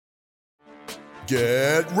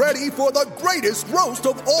Get ready for the greatest roast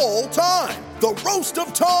of all time, the Roast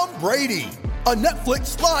of Tom Brady, a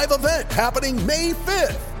Netflix live event happening May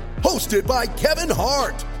 5th. Hosted by Kevin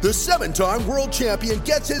Hart, the 7-time world champion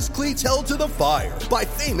gets his cleats held to the fire by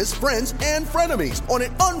famous friends and frenemies on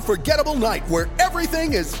an unforgettable night where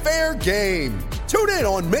everything is fair game. Tune in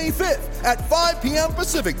on May 5th at 5 p.m.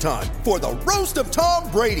 Pacific time for the Roast of Tom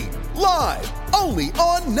Brady, live only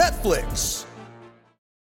on Netflix.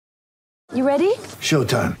 You ready?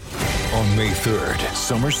 Showtime. On May 3rd,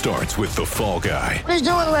 summer starts with The Fall Guy. Let's do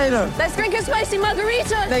it later. Let's drink a spicy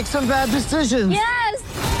margarita. Make some bad decisions. Yes!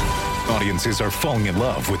 Audiences are falling in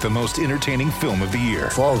love with the most entertaining film of the year.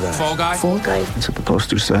 Fall Guy. Fall Guy? Fall guy. That's what the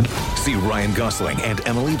poster said. See Ryan Gosling and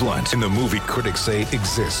Emily Blunt in the movie critics say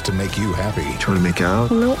exists to make you happy. Trying to make it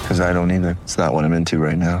out? Nope. Because I don't either. It's not what I'm into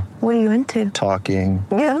right now. What are you into? Talking.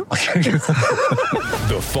 Yeah.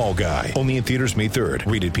 The Fall Guy. Only in theaters May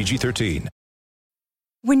 3rd. Rated PG-13.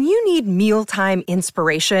 When you need mealtime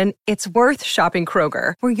inspiration, it's worth shopping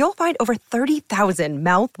Kroger, where you'll find over 30,000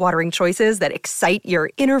 mouth-watering choices that excite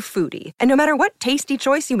your inner foodie. And no matter what tasty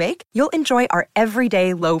choice you make, you'll enjoy our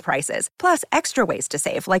everyday low prices, plus extra ways to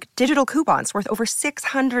save, like digital coupons worth over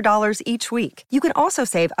 $600 each week. You can also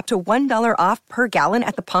save up to $1 off per gallon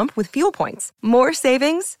at the pump with fuel points. More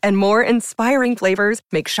savings and more inspiring flavors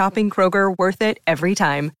make shopping Kroger worth it every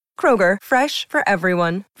time. Kroger, fresh for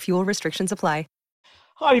everyone. Fuel restrictions apply.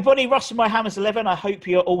 Hi everybody, Russ from My Hammers 11. I hope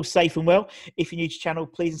you're all safe and well. If you're new to the channel,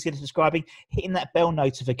 please consider subscribing, hitting that bell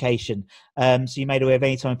notification so you're made aware of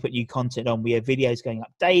any time I put new content on. We have videos going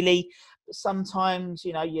up daily, but sometimes,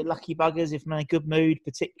 you know, you're lucky buggers if I'm in a good mood,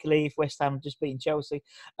 particularly if West Ham have just beaten Chelsea.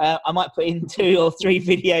 I might put in 2 or 3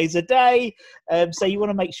 videos a day. So you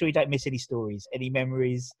want to make sure you don't miss any stories, any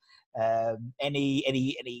memories,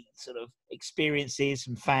 any sort of experiences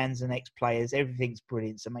from fans and ex-players. Everything's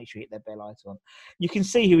brilliant, so make sure you hit that bell icon. You can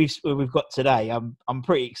see who we've got today. I'm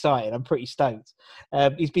pretty excited. I'm pretty stoked.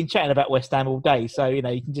 He's been chatting about West Ham all day, so you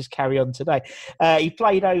know you can just carry on today. He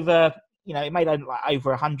played over. You know, he made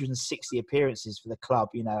over 160 appearances for the club.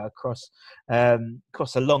 You know, across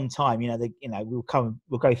a long time. You know,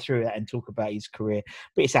 we'll go through that and talk about his career.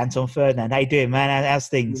 But it's Anton Ferdinand. How you doing, man? How's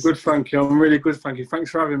things? Good, thank you. I'm really good, thank you.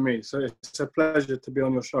 Thanks for having me. So it's a pleasure to be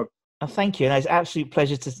on your show. Oh, thank you. And it's an absolute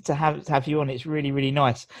pleasure to have you on. It's really, really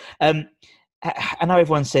nice. I know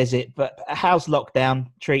everyone says it, but how's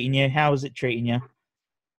lockdown treating you? How is it treating you?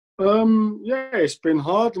 Yeah, it's been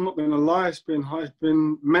hard. I'm not going to lie. It's been hard. It's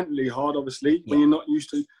been mentally hard, obviously, when you're not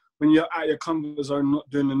used to, when you're at your comfort zone, not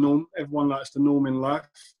doing the norm. Everyone likes the norm in life.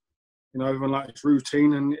 You know, everyone likes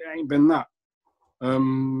routine, and it ain't been that.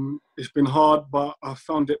 It's been hard, but I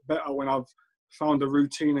found it better when I've found a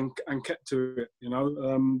routine and kept to it, you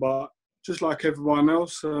know. But just like everyone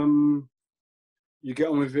else, you get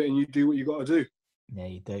on with it and you do what you got to do. Yeah,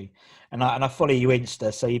 you do. And I follow you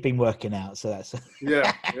Insta, so you've been working out. So that's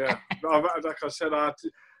yeah. Like I said, I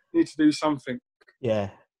need to do something. Yeah,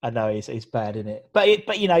 I know it's bad, isn't it?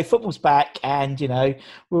 But you know, football's back, and you know,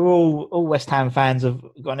 we're all West Ham fans have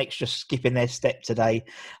got an extra skip in their step today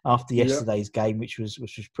after yesterday's game, which was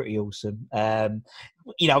pretty awesome.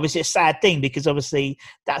 You know, obviously a sad thing because obviously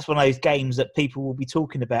that's one of those games that people will be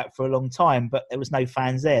talking about for a long time. But there was no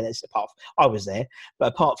fans there. I was there,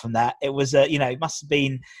 but apart from that, it was you know, it must have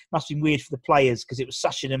been weird for the players because it was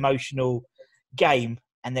such an emotional game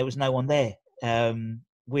and there was no one there.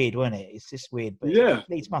 Weird, wasn't it? It's just weird, but it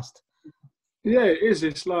needs must. Yeah, it is.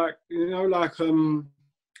 It's like, you know, like the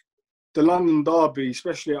London derby,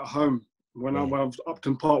 especially at home. When I was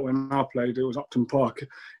Upton Park, when I played, it was Upton Park.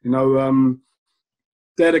 You know,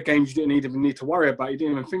 they're the games you didn't even need to worry about. You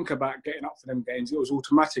didn't even think about getting up for them games. It was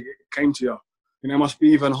automatic. It came to you. You know, it must be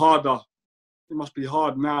even harder. It must be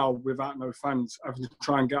hard now without no fans, having to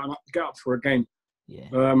try and get up for a game. Yeah.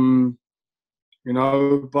 You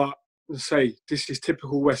know, but say this is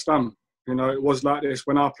typical West Ham. You know, it was like this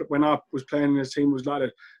when I was playing in the team. It was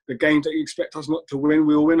like the games that you expect us not to win,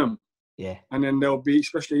 we'll win them. Yeah. And then there'll be,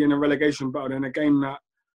 especially in a relegation battle, in a game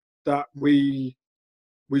that we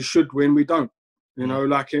should win, we don't. You know,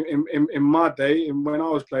 like in my day, when I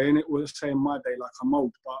was playing, it was saying my day like I'm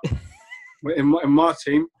old, but in my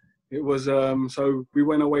team, it was so we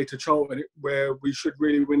went away to Charlton where we should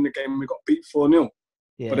really win the game and we got beat 4-0.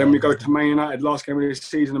 Yeah, but then we go to Man United last game of the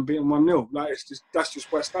season and beat them 1-0. Like that's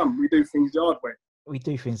just West Ham. We do things the hard way. We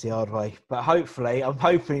do things the hard way, but hopefully, I'm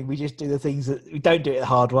hoping we just do the things that we don't do it the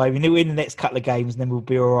hard way. We win the next couple of games, and then we'll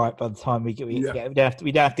be all right by the time we don't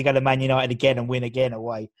have to go to Man United again and win again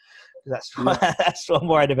away. That's what I'm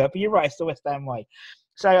worried about. But you're right, it's the West Ham way.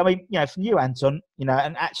 So I mean, you know, from you, Anton, you know,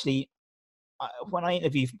 and actually, when I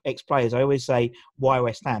interview ex-players, I always say, why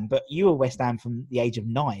West Ham? But you were West Ham from the age of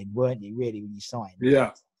 9, weren't you, really, when you signed?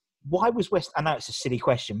 Yeah. Why was I know it's a silly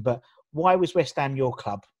question, but why was West Ham your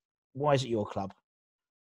club? Why is it your club?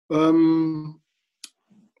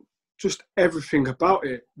 Just everything about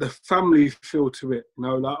it. The family feel to it. You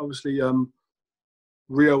know, like obviously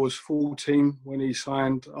Rio was 14 when he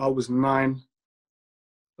signed. I was 9.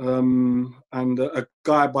 And a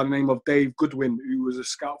guy by the name of Dave Goodwin, who was a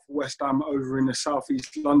scout for West Ham over in the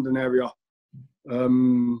southeast London area.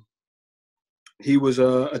 He was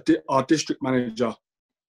our district manager,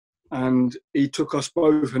 and he took us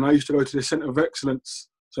both. And I used to go to the Centre of Excellence.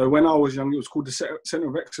 So when I was young, it was called the Centre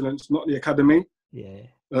of Excellence, not the Academy. Yeah.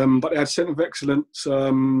 But they had Centre of Excellence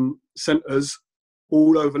centres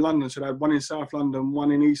all over London. So they had one in South London,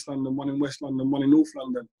 one in East London, one in West London, one in North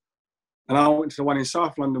London. And I went to the one in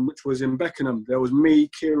South London, which was in Beckenham. There was me,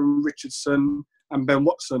 Kieran Richardson, and Ben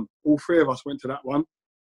Watson. All 3 of us went to that one.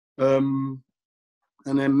 And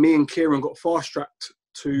then me and Kieran got fast-tracked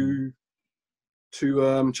to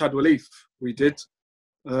Chadwell Heath. We did.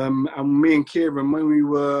 And me and Kieran, when we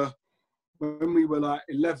were like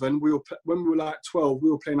 11, when we were like 12, we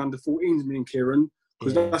were playing under 14s, me and Kieran,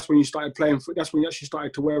 because that's when you started playing. That's when you actually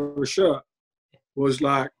started to wear a shirt. Was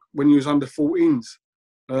like when you was under 14s.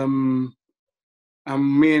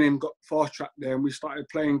 And me and him got fast-tracked there, and we started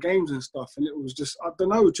playing games and stuff. And it was just, I don't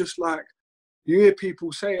know, just like you hear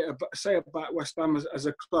people say about West Ham as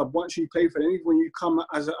a club. Once you play for them, even when you come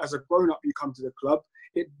as a grown-up, you come to the club,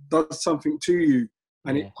 it does something to you,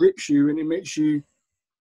 and it grips you, and it makes you.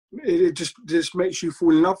 It just makes you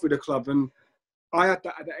fall in love with the club. And I had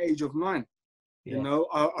that at the age of 9. Yeah. You know,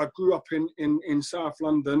 I grew up in South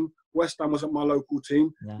London. West Ham wasn't my local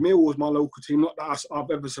team. No. Millwall was my local team. Not that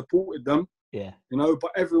I've ever supported them. Yeah. You know,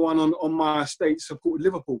 but everyone on my estate supported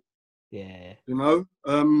Liverpool. Yeah. You know,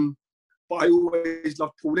 but I always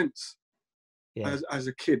loved Paul Ince as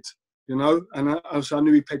a kid. You know, and I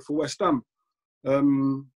knew he played for West Ham.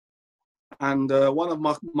 And one of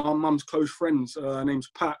my mum's close friends, her name's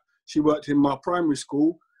Pat. She worked in my primary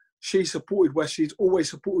school. She's always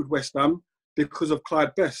supported West Ham because of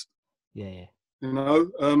Clyde Best. Yeah. You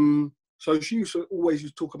know, so she used to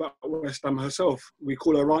always talk about West Ham herself. We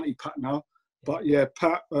call her Auntie Pat now. But yeah,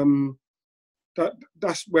 Pat,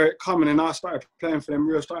 that's where it come. And I started playing for them.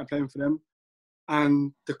 Rio started playing for them.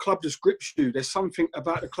 And the club just grips you. There's something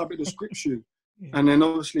about the club that just grips you. And then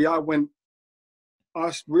obviously Rio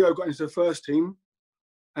got into the first team,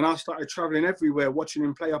 and I started travelling everywhere, watching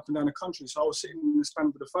him play up and down the country. So I was sitting in the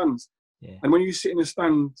stand with the fans. Yeah. And when you sit in the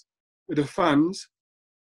stand with the fans,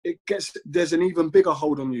 there's an even bigger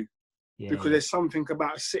hold on you. Because there's something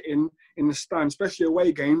about sitting in the stand, especially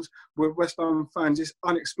away games with West Ham fans. It's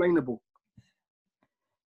unexplainable.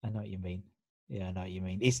 I know what you mean. Yeah, I know what you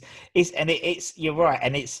mean. It's you're right,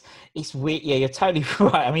 and it's weird. Yeah, you're totally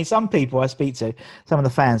right. I mean, some people I speak to, some of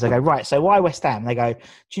the fans, they go, right, so why West Ham? They go, do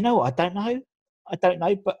you know what? I don't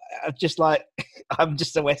know, but I'm just like, I'm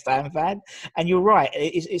just a West Ham fan. And you're right.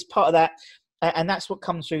 It's part of that, and that's what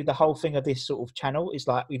comes through the whole thing of this sort of channel. Is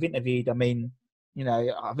like we've interviewed. I mean,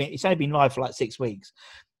 it's only been live for like 6 weeks.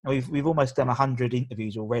 We've almost done 100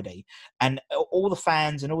 interviews already, and all the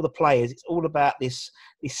fans and all the players. It's all about this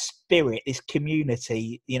spirit, this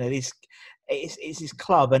community. You know, it's this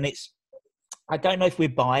club, and it's. I don't know if we're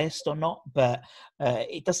biased or not, but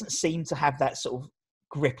it doesn't seem to have that sort of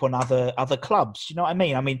grip on other clubs. You know what I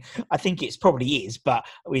mean? I mean, I think it's probably is, but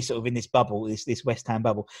we're sort of in this bubble, this West Ham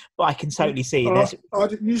bubble. But I can totally see. You just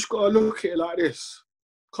got to look at it like this.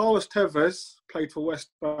 Carlos Tevez played for West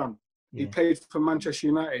Ham. He played for Manchester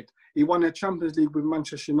United. He won the Champions League with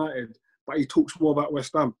Manchester United, but he talks more about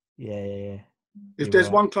West Ham. Yeah. If there's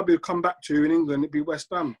one club he'd come back to in England, it'd be West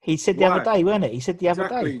Ham. He said the other day, wasn't it? He said the other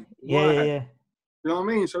day. Yeah. You know what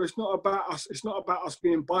I mean? So it's not about us. It's not about us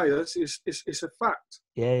being biased. It's a fact.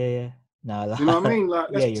 Yeah. No, you know what I mean? Like,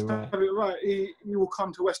 let's you're right. Have it right. He will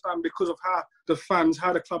come to West Ham because of how the fans,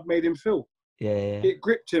 how the club made him feel. Yeah. It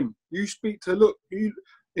gripped him. You speak to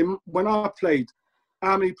when I played,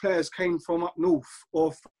 how many players came from up north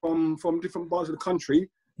or from different parts of the country?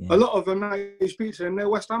 Yeah. A lot of them, now you speak to them, they're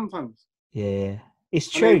West Ham fans. Yeah, it's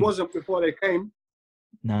true. And it wasn't before they came.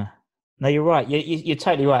 No, you're right. You're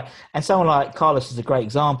totally right. And someone like Carlos is a great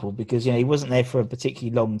example because he wasn't there for a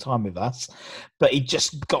particularly long time with us, but he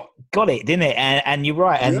just got it, didn't it? And you're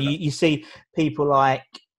right. And you see people like.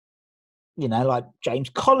 Like James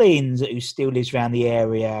Collins, who still lives around the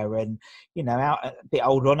area, and out a bit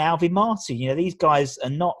older on Alvin Martin. These guys are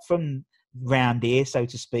not from round here, so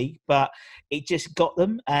to speak, but it just got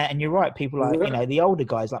them. And you're right, people like, the older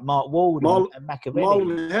guys like Mark Ward and Machiavelli.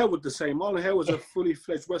 Marlon Hare was the same. Marlon Hare was a fully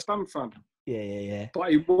fledged West Ham fan. Yeah.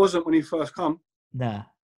 But he wasn't when he first come. Nah.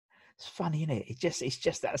 It's funny, isn't it? It's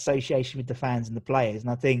just that association with the fans and the players. And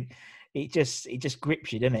I think it just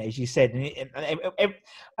grips you, doesn't it? As you said. And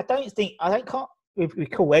I can't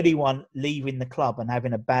recall anyone leaving the club and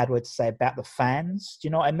having a bad word to say about the fans. Do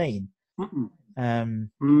you know what I mean?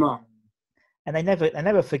 No. And they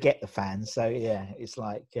never forget the fans. So yeah, it's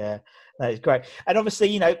like it's great. And obviously,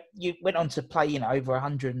 you went on to play, over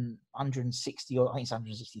 160 or I think it's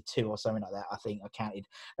 162 or something like that. I think I counted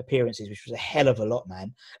appearances, which was a hell of a lot,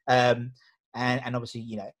 man. And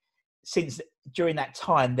obviously, since during that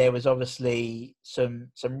time there was obviously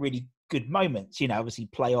some really good moments. Obviously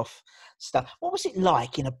playoff stuff. What was it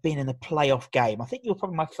like being in a playoff game? I think you're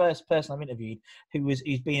probably my first person I've interviewed who's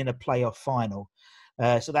been in a playoff final.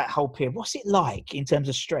 So that whole period, what's it like in terms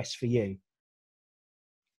of stress for you?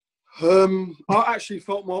 I actually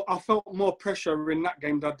felt more pressure in that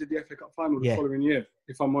game than I did the FA Cup final the following year,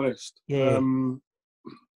 if I'm honest. Yeah.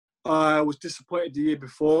 I was disappointed the year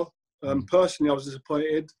before. Personally, I was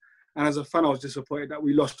disappointed. And as a fan, I was disappointed that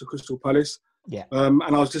we lost to Crystal Palace. Yeah. And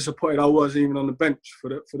I was disappointed I wasn't even on the bench for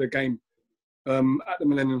the game at the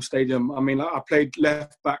Millennium Stadium. I mean, I played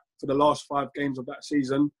left back for the last 5 games of that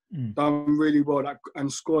season. Done really well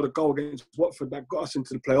and scored a goal against Watford that got us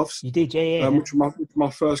into the playoffs. You did, yeah. Which was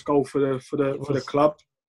my first goal for the club.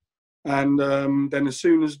 And then as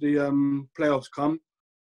soon as the playoffs come,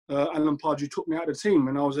 Alan Pardew took me out of the team,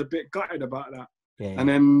 and I was a bit gutted about that. Yeah. And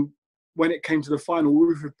then when it came to the final,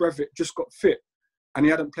 Rufus Brevett just got fit, and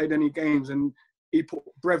he hadn't played any games, and he put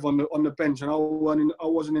Brev on the bench, and I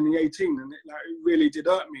wasn't in the 18, and it really did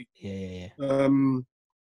hurt me. Yeah.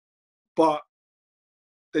 But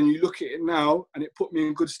then you look at it now, and it put me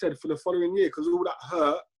in good stead for the following year, because all that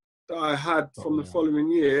hurt that I had from the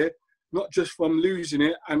following year, not just from losing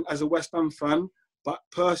it and as a West Ham fan, but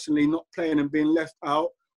personally not playing and being left out,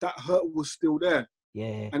 that hurt was still there.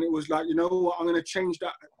 Yeah. And it was like, you know what, I'm going to change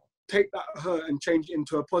that, take that hurt and change it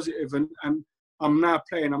into a positive, and I'm now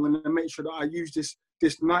playing. I'm going to make sure that I use this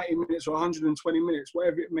 90 minutes or 120 minutes,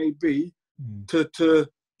 whatever it may be, to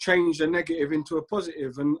change the negative into a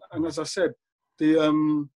positive. And as I said, I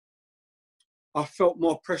felt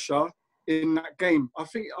more pressure in that game. I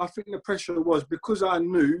think the pressure was because I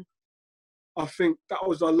knew. I think that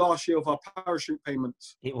was our last year of our parachute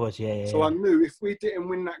payments. It was, yeah. So I knew if we didn't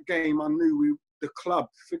win that game, I knew the club,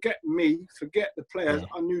 forget me, forget the players,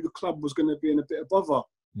 I knew the club was going to be in a bit of bother.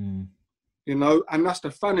 And that's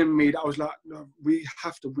the fan in me that was like, no, we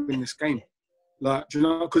have to win this game. Like, do you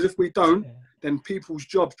know, because if we don't, then people's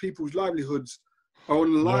jobs, people's livelihoods are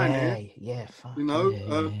on the line here. Yeah.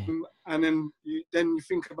 And then you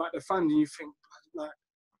think about the fans and you think, like,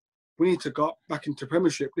 we need to go back into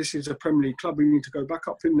Premiership. This is a Premier League club. We need to go back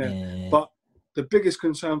up in there. Yeah. But the biggest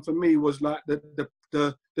concern for me was like the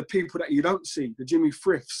people that you don't see, the Jimmy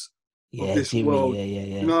Friths of this world. Yeah.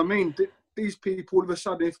 You know what I mean? These people, all of a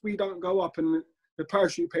sudden, if we don't go up and the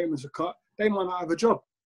parachute payments are cut, they might not have a job.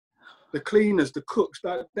 The cleaners, the cooks,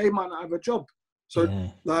 they might not have a job. So,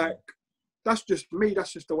 like, that's just me.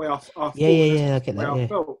 That's just the way I thought. I get that. I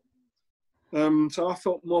felt. So I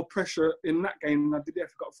felt more pressure in that game than I did the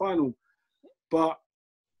FA Cup final. But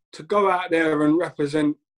to go out there and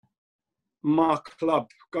represent my club,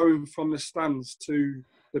 going from the stands to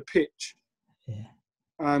the pitch,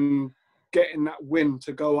 and getting that win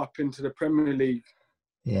to go up into the Premier League.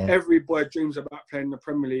 Yeah. Every boy dreams about playing the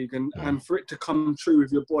Premier League, and for it to come true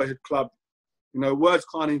with your boyhood club, words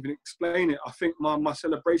can't even explain it. I think my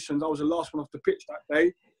celebrations, I was the last one off the pitch that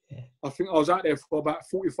day. I think I was out there for about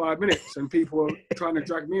 45 minutes and people were trying to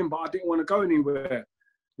drag me in, but I didn't want to go anywhere,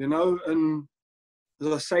 and as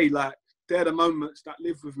I say, like, they're the moments that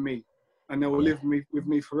live with me and they will live with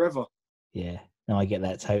me forever. Yeah, no, I get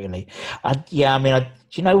that totally. Do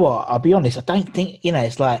you know what? I'll be honest, I don't think,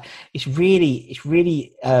 it's like, it's really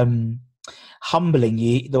humbling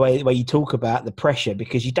the way you talk about the pressure,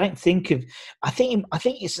 because you don't think of. I think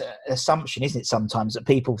it's an assumption, isn't it? Sometimes that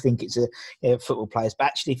people think it's football players, but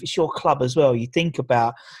actually, if it's your club as well, you think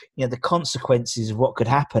about the consequences of what could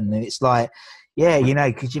happen, and it's like,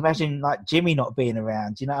 could you imagine like Jimmy not being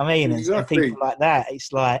around? You know what I mean? Exactly. And people like that.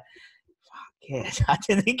 It's like, fuck yeah, I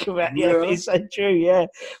didn't think about but it's so true. Yeah.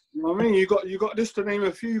 You know what I mean? You got this to name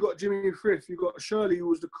a few. You got Jimmy Frith. You got Shirley, who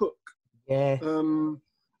was the cook. Yeah.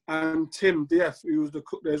 And Tim DF, who was the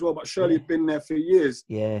cook there as well, but Shirley had been there for years.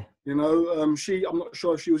 Yeah. I'm not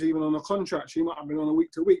sure if she was even on a contract. She might have been on a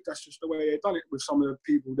week to week. That's just the way they've done it with some of the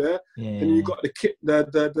people there. Yeah. And you got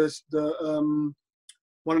the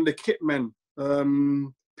one of the kit men,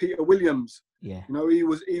 Peter Williams. Yeah. You know, he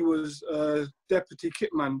was deputy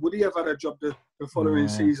kitman. Would he have had a job the following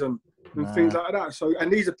season and things like that? So,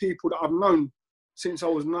 and these are people that I've known since I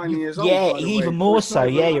was 9 years old. Yeah, even more so.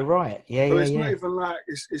 Yeah, you're right. Yeah, so it's not even like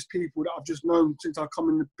it's people that I've just known since I come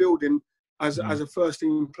in the building as a first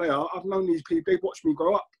team player. I've known these people. They watched me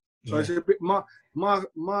grow up. So it's a bit my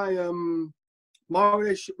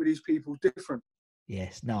relationship with these people is different.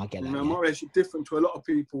 Yes, no, I get that. You know, my relationship different to a lot of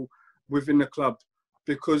people within the club.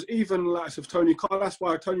 Because even like of Tony Carr, that's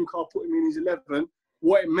why Tony Carr put him in his 11.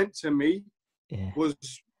 What it meant to me was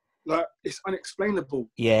like it's unexplainable.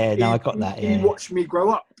 Yeah, no, I got that. He watched me grow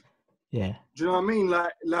up. Yeah. Do you know what I mean?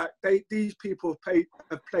 Like these people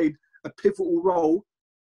have played a pivotal role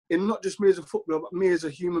in not just me as a footballer, but me as a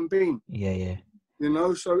human being. Yeah, yeah. You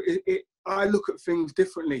know, so I look at things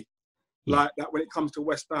differently, like that when it comes to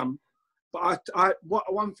West Ham. But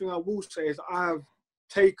one thing I will say is I have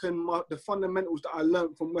taken the fundamentals that I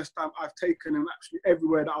learned from West Ham. I've taken them absolutely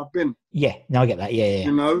everywhere that I've been. Yeah, no, I get that. Yeah.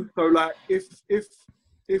 You know, so like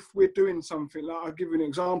if we're doing something, like I'll give you an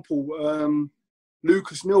example.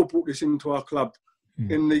 Lucas Neal brought this into our club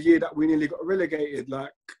in the year that we nearly got relegated.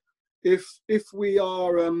 Like if we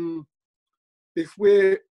are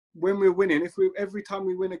when we're winning, every time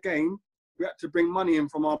we win a game, we had to bring money in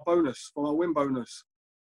from our win bonus,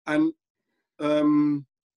 and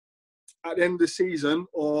at the end of the season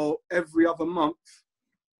or every other month,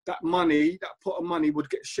 that pot of money would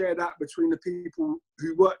get shared out between the people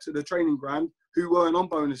who worked at the training ground who weren't on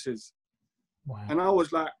bonuses. Wow. And I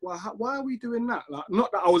was like, well, why are we doing that? Like,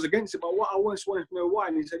 not that I was against it, but what I just wanted to know why.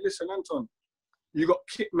 And he said, listen, Anton, you got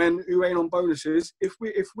kit men who ain't on bonuses. If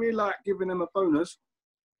we're like giving them a bonus,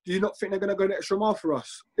 do you not think they're going to go the extra mile for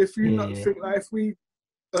us? If you not think like if we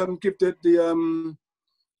give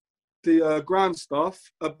the ground staff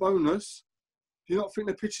a bonus, do you not think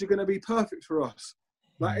the pitches are going to be perfect for us?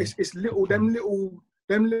 Like it's little them little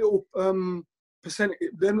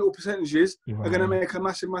percentages are going to make a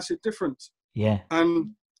massive difference. Yeah.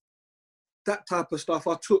 And that type of stuff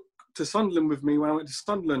I took to Sunderland with me when I went to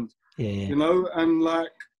Sunderland. Yeah. You know, and like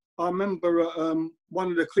I remember one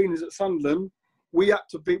of the cleaners at Sunderland, we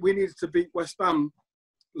needed to beat West Ham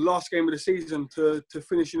last game of the season to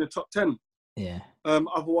finish in the top 10. Yeah.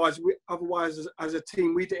 Otherwise, as a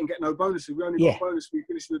team, we didn't get no bonuses. We only got a bonus. We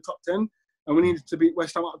finished in the top 10, and we needed to beat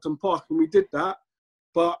West Ham at Upton Park, and we did that.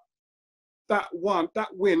 But that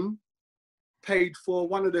win paid for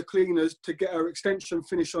one of the cleaners to get her extension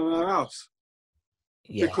finished on her house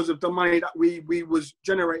because of the money that we was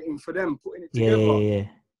generating for them, putting it together. Yeah.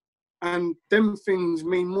 And them things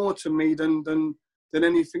mean more to me than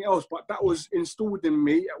anything else. But that was installed in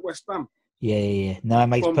me at West Ham. Yeah. No, it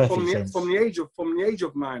makes perfect sense. From the age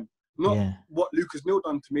of 9, not what Lucas Neal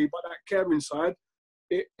done to me, but that caring side.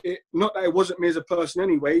 It not that it wasn't me as a person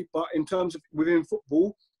anyway, but in terms of within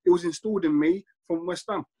football, it was installed in me from West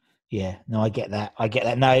Ham. Yeah, no, I get that.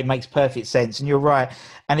 No, it makes perfect sense, and you're right.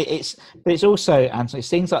 And it's also, Anthony, it's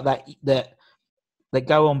things like that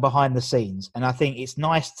go on behind the scenes, and I think it's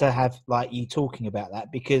nice to have like you talking about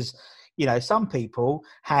that because. You know, some people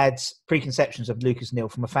had preconceptions of Lucas Neal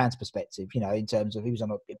from a fan's perspective, you know, in terms of he was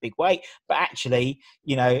on a big weight. But actually,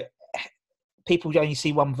 you know, people only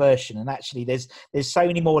see one version. And actually, there's so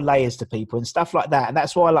many more layers to people and stuff like that. And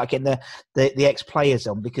that's why I like getting the ex-players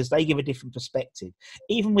on because they give a different perspective.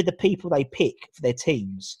 Even with the people they pick for their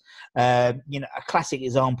teams. You know, a classic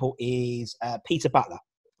example is Peter Butler.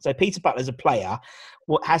 So Peter Butler's a player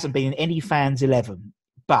what hasn't been in any fans' 11,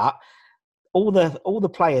 but... All the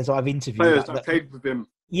players I've interviewed that played with him.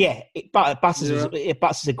 Yeah, Butts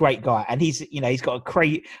is a great guy, and he's got a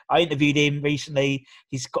great. I interviewed him recently.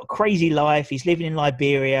 He's got a crazy life. He's living in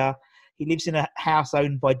Liberia. He lives in a house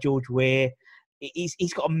owned by George Weah.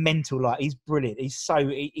 He's got a mental life. He's brilliant.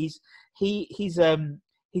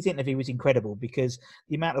 His interview was incredible because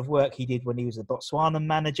the amount of work he did when he was the Botswana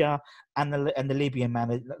manager and the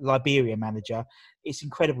Liberia manager, it's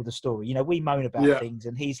incredible, the story. You know, we moan about things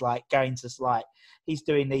and he's like he's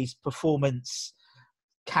doing these performance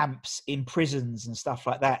camps in prisons and stuff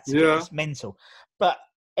like that. So it's mental. But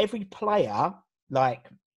every player, like,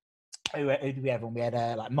 who did we have on? We had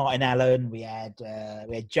like Martin Allen, we had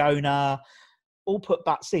Jonah, all put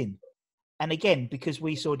Butts in. And again, because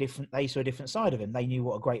they saw a different side of him. They knew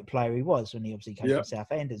what a great player he was when he obviously came from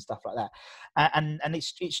Southend and stuff like that. And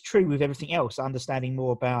it's true with everything else, understanding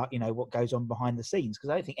more about, you know, what goes on behind the scenes. Because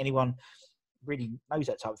I don't think anyone really knows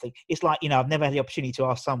that type of thing. It's like, you know, I've never had the opportunity to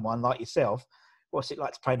ask someone like yourself, what's it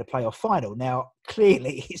like to play in a playoff final? Now,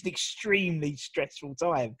 clearly, it's an extremely stressful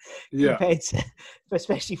time compared to,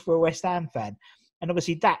 especially for a West Ham fan. And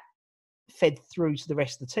obviously that fed through to the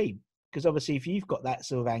rest of the team. Because obviously, if you've got that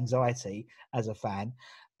sort of anxiety as a fan,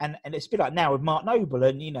 and it's a bit like now with Mark Noble,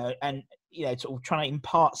 and sort of trying to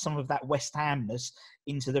impart some of that West Hamness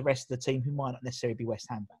into the rest of the team who might not necessarily be West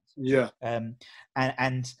Ham fans. Yeah. And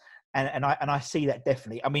I see that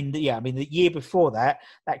definitely. I mean, the year before that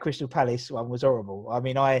Crystal Palace one was horrible. I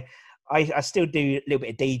mean, I still do a little bit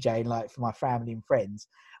of DJing, like, for my family and friends.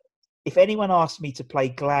 If anyone asks me to play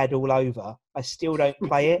Glad All Over, I still don't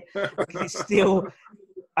play it. Because it's still,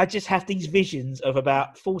 I just have these visions of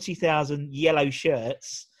about 40,000 yellow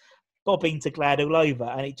shirts bobbing to Glad All Over,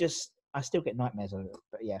 and I still get nightmares of it.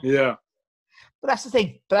 But yeah. Yeah. But that's the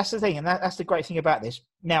thing, and that's the great thing about this.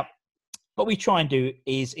 Now, what we try and do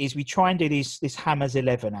is we try and do this Hammers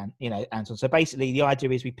 11, and Anton. So basically, the idea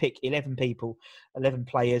is we pick 11 people, 11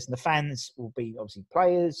 players, and the fans will be obviously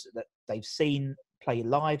players that they've seen play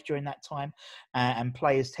live during that time, and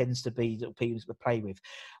players tends to be little people to play with.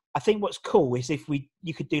 I think what's cool is if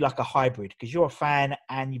you could do like a hybrid, because you're a fan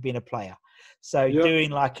and you've been a player, so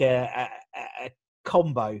doing like a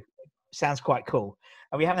combo sounds quite cool.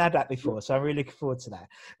 And we haven't had that before, so I'm really looking forward to that.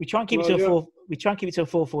 We try and keep it to a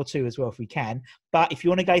 4-4-2 as well if we can. But if you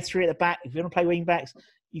want to go 3 at the back, if you want to play wing backs,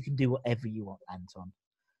 you can do whatever you want, Anton.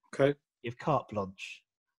 Okay. You've carte blanche,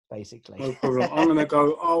 basically. No problem.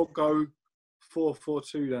 I'll go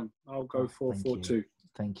 4-4-2 then. I'll go 4-4-2.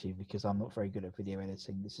 Thank you, because I'm not very good at video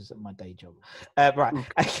editing. This isn't my day job. Right.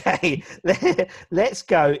 Okay. Let's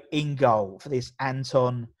go in goal for this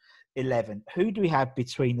Anton 11. Who do we have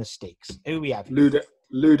between the sticks? Who do we have?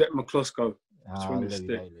 Ludek McCluskey between the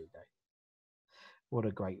sticks. What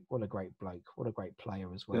a great bloke. What a great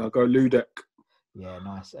player as well. Yeah, I'll go Ludek. Yeah,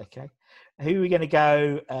 nice. Okay. Who are we going to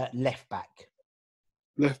go left back?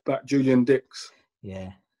 Left back, Julian Dix.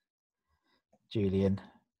 Yeah. Julian.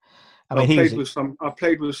 I played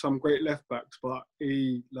with some great left backs, but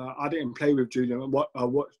I didn't play with Julian. I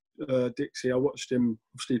watched Dixie. I watched him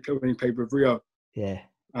obviously when he played with Rio. Yeah.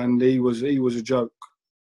 And he was a joke.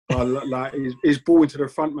 Like his ball into the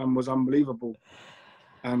front man was unbelievable,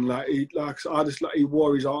 and he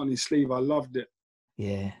wore his heart on his sleeve. I loved it.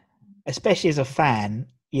 Yeah, especially as a fan,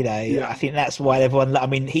 I think that's why everyone. I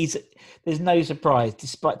mean, there's no surprise.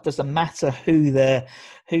 Despite doesn't matter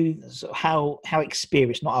how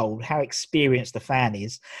experienced, not old, how experienced the fan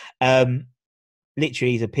is.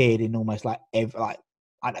 Literally, he's appeared in almost like 70%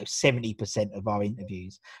 of our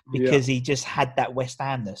interviews because he just had that West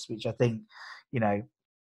Hamness, which I think, in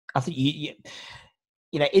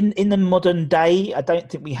the modern day, I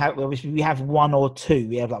don't think we have. Obviously, we have one or two.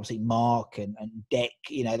 We have obviously Mark and Deck.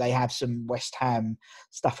 They have some West Ham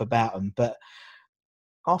stuff about them, but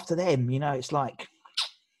after them, it's like,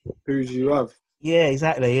 who do you have? Yeah,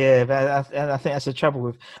 exactly. Yeah, but I think that's the trouble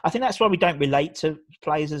with. I think that's why we don't relate to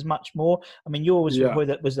players as much more. I mean, yours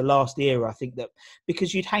was the last era. I think that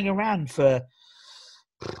because you'd hang around for.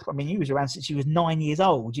 I mean, you was around since you was 9 years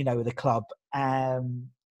old. With the club,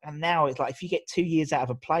 and now it's like if you get 2 years out of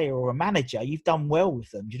a player or a manager, you've done well with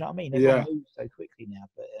them. Do you know what I mean? Everyone moves so quickly now,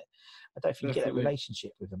 but I don't think you get that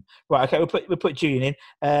relationship with them. Right. Okay. We'll put Julian in.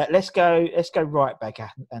 Let's go right back,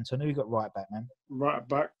 Anton. Who we got right back, man? Right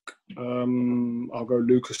back. I'll go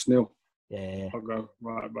Lucas Neal. Yeah. I'll go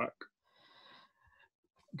right back.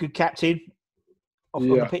 Good captain. Off on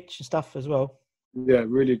the pitch and stuff as well. Yeah,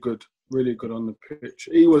 really good. Really good on the pitch.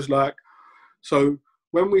 He was like, so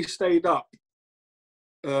when we stayed up,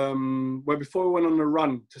 before we went on the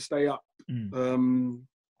run to stay up, when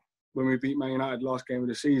we beat Man United last game of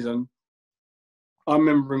the season, I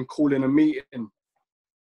remember him calling a meeting.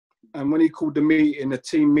 And when he called the meeting, a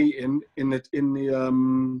team meeting in one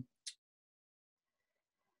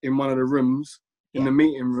of the rooms, in the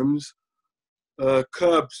meeting rooms,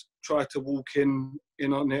 Curbs tried to walk in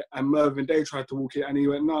on it, and Mervyn Day tried to walk in, and he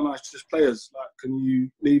went, no, it's just players. Like, can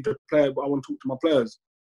you leave the player? But I want to talk to my players.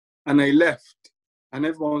 And they left, and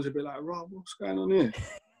everyone was a bit like, Rob, what's going on here?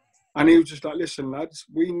 And he was just like, listen, lads,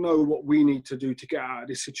 we know what we need to do to get out of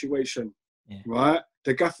this situation, right?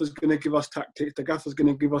 The gaffer's going to give us tactics, the gaffer's going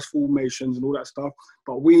to give us formations and all that stuff,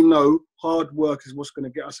 but we know hard work is what's going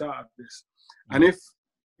to get us out of this. And if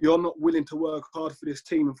you're not willing to work hard for this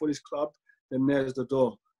team and for this club, then there's the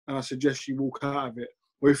door. And I suggest you walk out of it.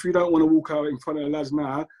 Or if you don't want to walk out in front of the lads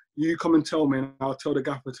now, you come and tell me, and I'll tell the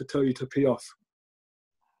gaffer to tell you to pee off.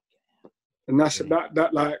 And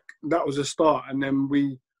that was a start. And then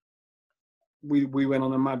we went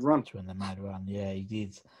on a mad run. Went on a mad run, yeah, he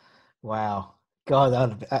did. Wow. God,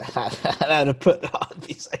 I'd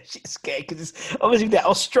be so shit scared because it's obviously that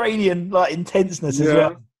Australian intenseness as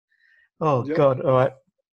well. Oh God! All right,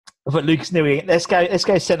 I'll put Lucas Neal in. Let's go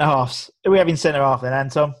centre halves. Who are we having centre half then,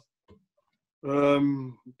 Anton?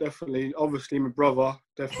 Definitely. Obviously, my brother.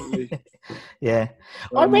 Definitely. Yeah,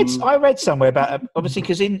 I read somewhere about obviously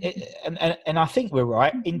because and I think we're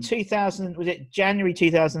right. In 2000, was it January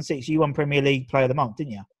 2006? You won Premier League Player of the Month,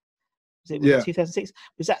 didn't you? Was it 2006?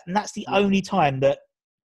 Was that? And that's the only time that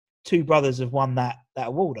two brothers have won that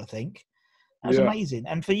award. I think that was amazing.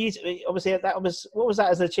 And for you, obviously, that was what was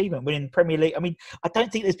that as an achievement? Winning Premier League. I mean, I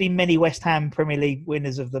don't think there's been many West Ham Premier League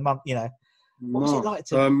winners of the month. You know, what was it like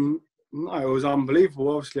to? No, it was unbelievable.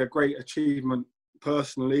 Obviously, a great achievement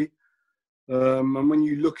personally. And when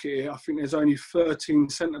you look at it, I think there's only 13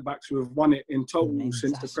 centre backs who have won it in total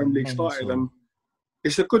since the Premier League started. And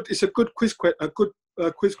it's a good quiz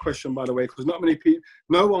question, by the way, because not many people,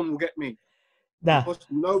 no one will get me.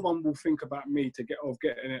 No one will think about me to get off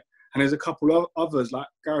getting it. And there's a couple of others like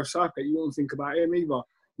Gareth Southgate. You won't think about him either.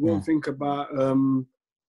 You won't think about.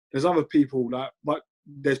 There's other people but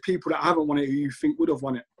there's people that haven't won it who you think would have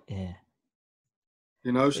won it. Yeah.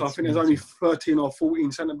 You know, so I think there's only 13 or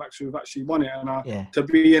 14 centre backs who have actually won it, and to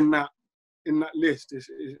be in that list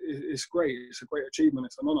is great. It's a great achievement.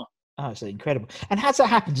 It's an honour. Oh, it's incredible. And how's that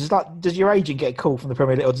happen? Does your agent get a call from the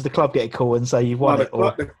Premier League, or does the club get a call and say you've won it?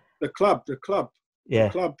 The club. Yeah.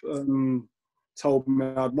 The club told me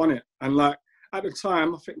I'd won it, and like at the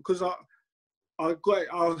time, I think because I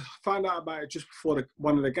found out about it just before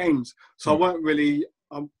one of the games, so I weren't really.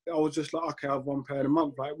 I was just like, okay, I've won Player of the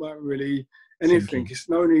Month. Like, it weren't really anything. It's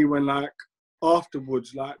only when like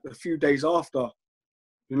afterwards, like a few days after,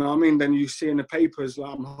 you know what I mean? Then you see in the papers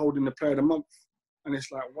like I'm holding the Player of the Month, and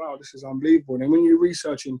it's like, wow, this is unbelievable. And then when you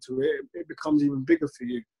research into it, it becomes even bigger for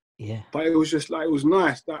you. Yeah. But it was just like it was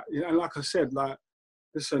nice that, and like I said, like,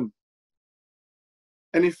 listen,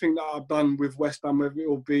 anything that I've done with West Ham, whether it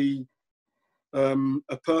will be a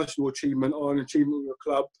personal achievement or an achievement with a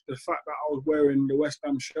club, the fact that I was wearing the West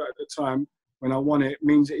Ham shirt at the time when I won it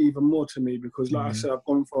means it even more to me because, like I said, I've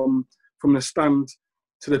gone from the stand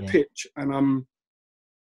to the pitch, and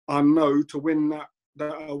I know to win that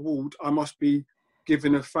award, I must be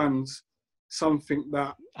giving the fans something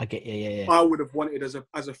that I get. I would have wanted as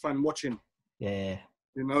a fan watching. Yeah.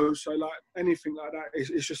 You know, so like anything like that,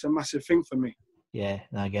 it's just a massive thing for me. Yeah,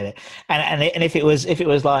 no, I get it. And if it was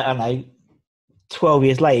like, I don't know, 12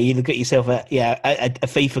 years later, you'd have got yourself a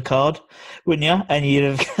FIFA card, wouldn't you? And you'd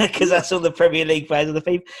have, because that's all the Premier League players of the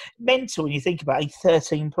FIFA. Mental when you think about it,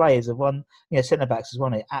 13 players have won, centre backs has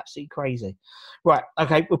won it. Absolutely crazy. Right,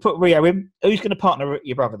 okay, we'll put Rio in. Who's going to partner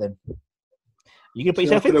your brother then? You going to put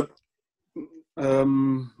yourself in?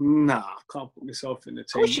 Nah, I can't put myself in the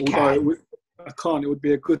team. Of course you can. I can't. It would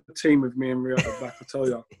be a good team with me and Rio at the back, I tell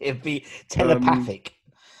you. It'd be telepathic.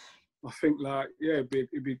 I think, it'd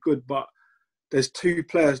be good, but there's two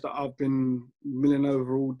players that I've been milling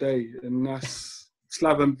over all day, and that's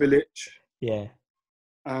Slaven Bilic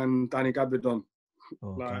and Danny Gabidon.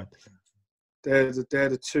 Oh, they're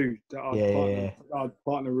the two that I'd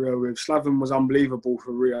partner Rio with. Slaven was unbelievable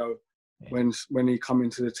for Rio when he come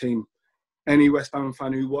into the team. Any West Ham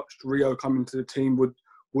fan who watched Rio come into the team would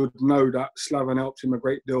know that Slaven helped him a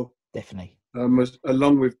great deal. Definitely.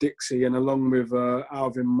 Along with Dixie and along with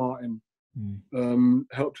Alvin Martin.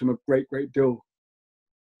 Helped him a great deal.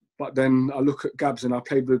 But then I look at Gabs, and I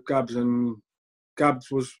played with Gabs, and Gabs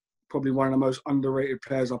was probably one of the most underrated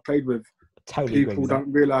players I played with. Totally. People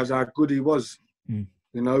don't realise how good he was. You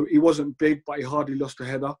know, he wasn't big, but he hardly lost a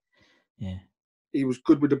header. Yeah. He was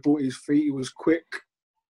good with the ball at his feet. He was quick.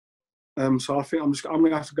 So I think I'm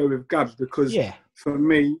going to have to go with Gabs because for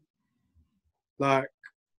me, like,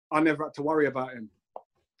 I never had to worry about him.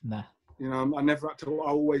 Nah. You know,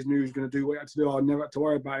 I always knew he was going to do what he had to do. I never had to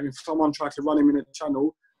worry about him. If someone tried to run him in a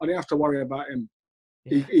channel, I didn't have to worry about him.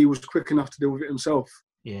 Yeah. He was quick enough to deal with it himself.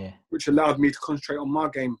 Yeah. Which allowed me to concentrate on my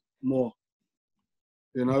game more.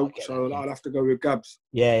 You know, so I'd have to go with Gabs.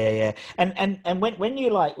 Yeah. And when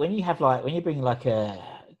you're bringing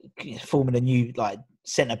forming a new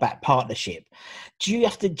centre back partnership,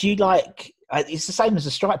 it's the same as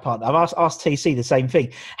a strike partner. I've asked TC the same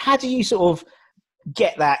thing. How do you sort of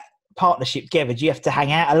get that partnership together? Do you have to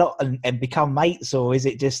hang out a lot and become mates, or is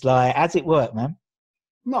it just how does it work, man?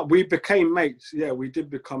 No, we became mates. Yeah, we did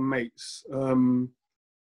become mates.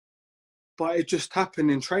 But it just happened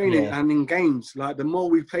in training and in games. Like, the more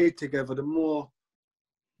we played together, the more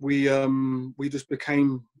we just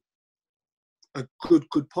became a good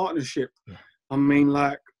partnership. Yeah. I mean,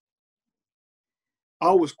 I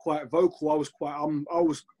was quite vocal. I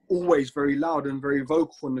was always very loud and very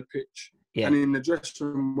vocal on the pitch. Yeah. And in the dressing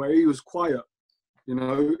room where he was quiet. You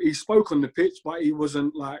know, he spoke on the pitch, but he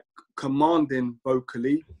wasn't commanding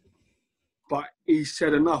vocally. But he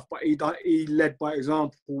said enough. But he led by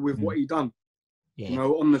example with what he done. Yeah. You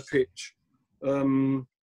know, on the pitch.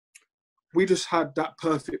 we just had that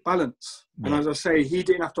perfect balance. And as I say, he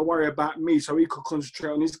didn't have to worry about me, so he could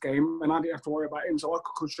concentrate on his game, and I didn't have to worry about him, so I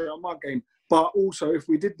could concentrate on my game. But also, if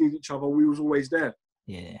we did need each other, we was always there.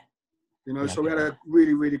 Yeah. You know, so we had a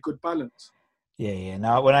really, really good balance. Yeah.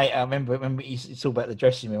 No, when I remember you talk about the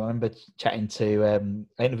dressing room, I remember chatting to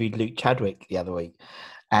I interviewed Luke Chadwick the other week,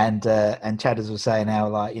 and Chadders was saying how,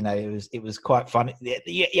 like, you know, it was quite fun.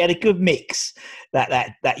 He had a good mix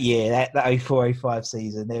that year, that 04-05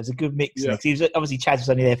 season. There was a good mix. Yeah. He was obviously, Chad was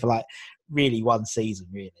only there for like really one season,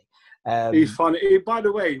 really. He's funny. By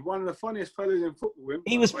the way, one of the funniest fellas in football.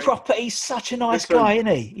 He was proper. He's such a nice guy, isn't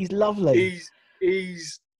he? He's lovely.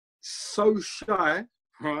 He's so shy,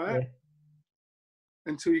 right? Yeah.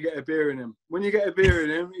 Until you get a beer in him. When you get a beer in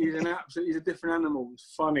him, he's a different animal.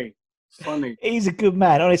 It's funny. He's a good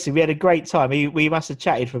man. Honestly, we had a great time. We must have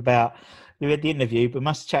chatted for about. We had the interview, but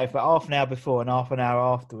must have chatted for half an hour before and half an hour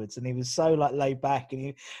afterwards. And he was so like laid back,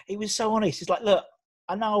 and he was so honest. He's like, look,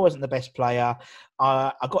 I know I wasn't the best player.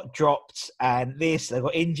 I got dropped and I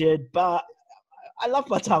got injured, but I love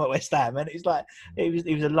my time at West Ham. And it's like, it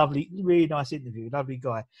was a lovely, really nice interview. Lovely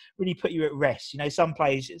guy. Really put you at rest. You know, some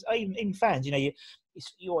players, even fans, you know,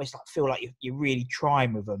 you always like feel like you're really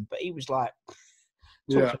trying with them. But he was like,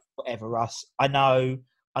 whatever, Russ. I know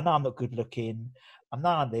I'm not good looking. I'm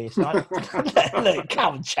not this. Look,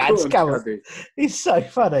 come on, Chad. Come on. He's so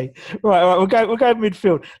funny. Right. We'll go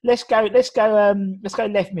midfield. Let's go left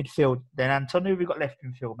midfield then, Anton. Who have we got left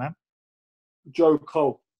midfield, man? Joe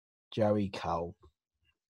Cole. Joey Cole.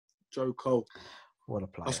 Joe Cole. What a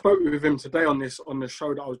player. I spoke with him today on the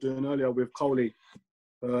show that I was doing earlier with Coley,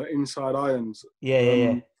 Inside Irons. Yeah.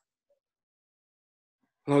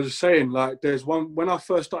 And I was just saying, like, there's one, when I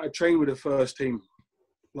first started training with the first team,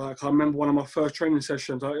 like, I remember one of my first training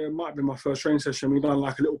sessions, it might have been my first training session, we done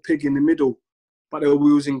like a little pig in the middle, but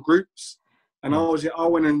we was in groups. And I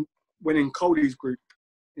went in Coley's group,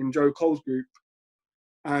 in Joe Cole's group,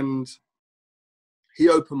 and he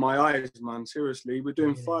opened my eyes, man, seriously. We're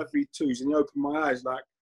doing 5v2s, and he opened my eyes, like,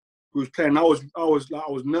 we was playing. I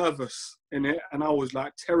was nervous in it, and I was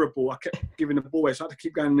like terrible. I kept giving the ball away, so I had to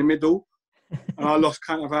keep going in the middle. And I lost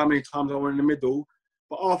count of how many times I went in the middle.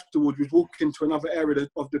 But afterwards, we was walking to another area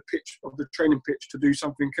of the pitch, of the training pitch, to do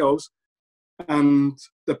something else. And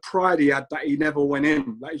the pride he had that he never went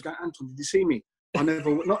in. Like, he was going, Anton, did you see me? I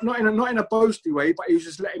never, not in a boasty way, but he was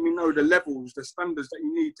just letting me know the levels, the standards that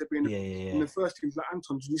you need to be in the first team. Like,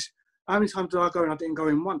 Anton, did you see, how many times did I go? And I didn't go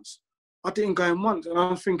in once. And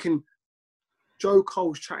I was thinking, Joe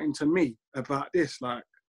Cole's chatting to me about this. Like,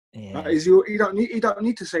 he don't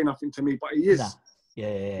need to say nothing to me, but he is. Nah.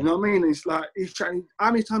 Yeah. You know what I mean? It's like, he's chatting.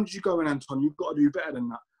 How many times did you go in, Anton? You've got to do better than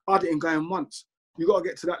that. I didn't go in once. You got to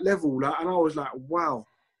get to that level. Like, and I was like, wow,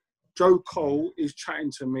 Joe Cole is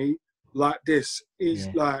chatting to me like this. He's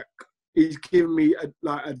he's giving me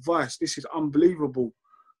advice. This is unbelievable.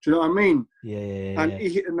 Do you know what I mean? Yeah. And he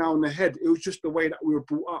hit the nail on the head. It was just the way that we were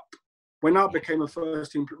brought up. When I became a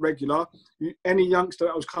first team regular, any youngster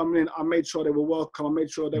that was coming in, I made sure they were welcome. I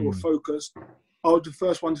made sure they were focused. I was the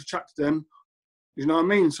first one to chat to them. You know what I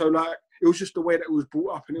mean? So, like, it was just the way that it was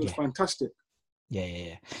brought up, and it was fantastic.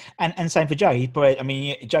 Yeah. And same for Joe.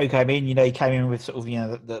 Joe came in, you know, he came in with sort of, you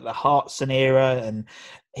know, the Hartson era, and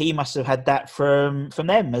he must have had that from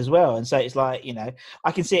them as well. And so it's like, you know,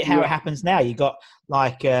 I can see it how it happens now. You got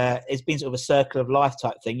like, it's been sort of a circle of life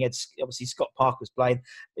type thing. You had, obviously, Scott Parker was playing,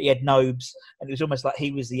 but you had Nobes, and it was almost like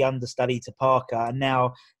he was the understudy to Parker, and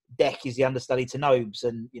now Deck is the understudy to Nobes,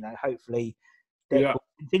 and, you know, hopefully Deck will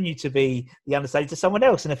continue to be the understudy to someone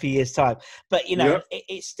else in a few years' time. But, you know,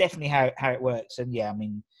 it's definitely how it works. And, I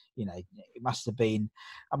mean, you know, it must have been,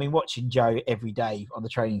 watching Joe every day on the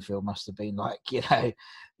training field must have been, like, you know,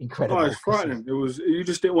 incredible. Oh, it's frightening. It was, you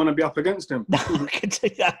just didn't want to be up against him. No, I could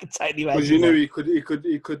totally imagine. Because you knew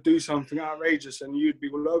he could do something outrageous, and you'd be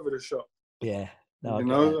all over the shop. Yeah. No, you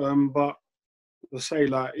know, but I say,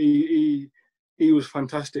 like, he was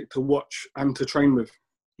fantastic to watch and to train with.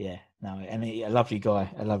 Yeah, no, and a lovely guy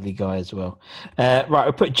as well. Right,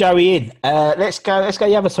 we'll put Joey in. Let's go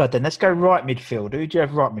the other side then. Let's go right midfield. Who do you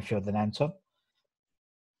have right midfield then, Anton?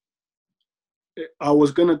 I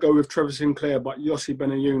was going to go with Trevor Sinclair, but Yossi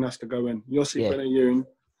Benayoun has to go in. Benayoun,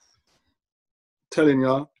 telling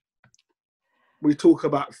you, we talk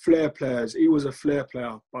about flair players. He was a flair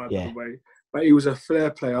player, by the way, but he was a flair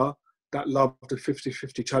player that loved the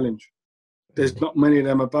 50-50 challenge. There's not many of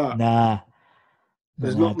them about. Nah.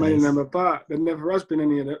 There's not many of them about. There never has been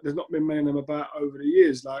any of them. There's not been many of them about over the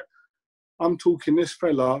years. Like, I'm talking, this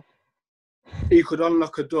fella, he could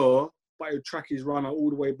unlock a door, but he'd track his runner all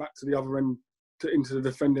the way back to the other end into the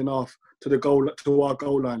defending half to our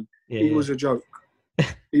goal line. Yeah, he was a joke.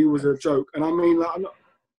 He was a joke. And I mean, like,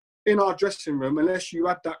 in our dressing room, unless you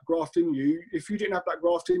had that graft in you, if you didn't have that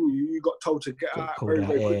graft in you, you got told to get out very,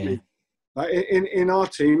 very quickly. Yeah. Like in our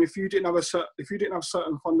team, if you didn't have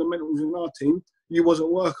certain fundamentals in our team, you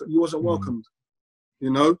wasn't welcomed.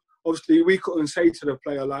 You know, obviously we couldn't say to the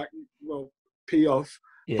player like, well, pee off,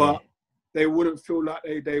 but they wouldn't feel like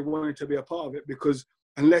they wanted to be a part of it, because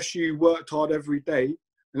unless you worked hard every day,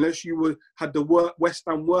 unless you had the West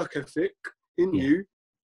Ham work ethic in you,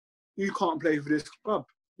 you can't play for this club.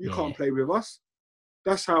 You can't play with us.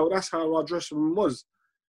 That's how our dressing room was.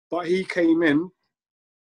 But he came in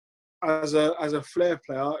as a flair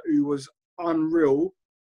player who was unreal,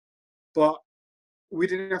 but we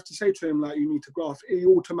didn't have to say to him like, you need to graft. He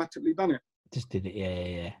automatically done it. Just did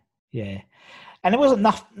it. Yeah. And it wasn't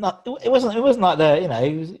it wasn't like the, you know,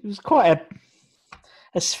 he was quite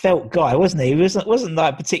a svelte guy, wasn't he? He wasn't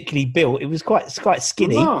like particularly built. It was quite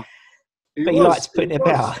skinny. No, but he liked putting it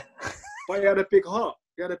about. But he had a big heart.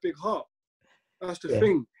 That's the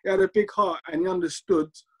thing. He had a big heart, and he understood.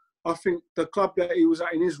 I think the club that he was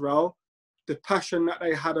at in Israel, the passion that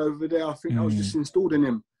they had over there, I think that was just installed in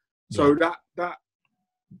him. So that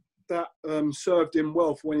served him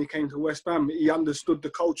well for when he came to West Ham. He understood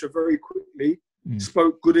the culture very quickly,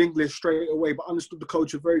 spoke good English straight away, but understood the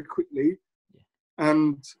culture very quickly,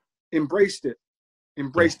 and embraced it.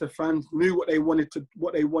 Embraced the fans, knew what they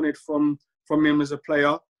wanted from him as a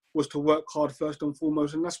player was to work hard first and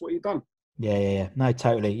foremost, and that's what he done. Yeah. No,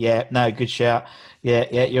 totally. Yeah, no, good shout. Yeah,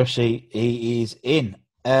 Yoshi, he is in.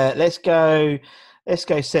 Let's go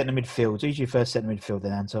centre midfield. Who's your first centre midfield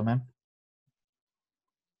then, Anton, man?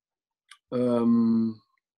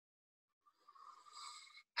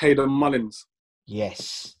 Hayden Mullins.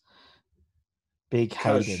 Yes. Big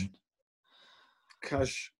Hayden.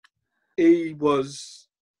 Cash. He was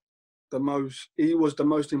the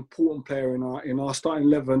most important player in our starting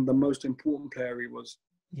 11, the most important player he was.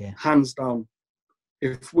 Yeah. Hands down.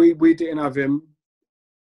 If we didn't have him,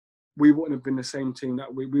 we wouldn't have been the same team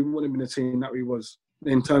that we wouldn't have been the team that we was,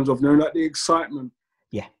 in terms of knowing like the excitement.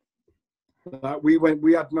 Yeah. Like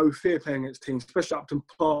we had no fear playing against teams, especially up to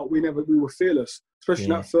Park. We were fearless, especially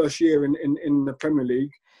that first year in the Premier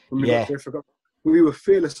League. We were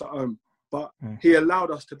fearless at home, but he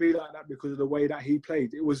allowed us to be like that because of the way that he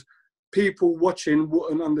played. It was people watching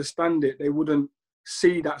wouldn't understand it. They wouldn't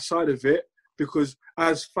see that side of it, because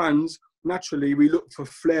as fans, naturally we look for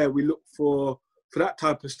flair, we look for that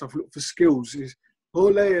type of stuff, look for skills,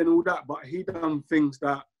 Ole and all that. But he done things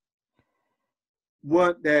that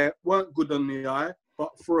weren't good on the eye, but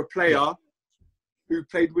for a player who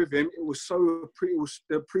played with him,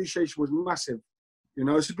 the appreciation was massive. You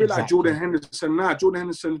know, it's a bit like Jordan Henderson now. Jordan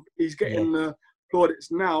Henderson, he's getting the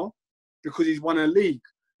plaudits now because he's won a league.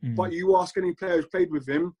 But you ask any player who's played with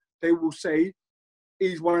him, they will say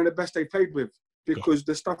he's one of the best they played with, because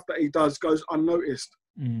the stuff that he does goes unnoticed.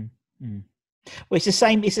 Well, it's the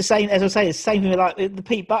same, as I say, it's the same thing with like the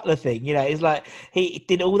Pete Butler thing. You know, it's like he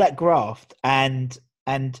did all that graft, and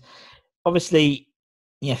obviously,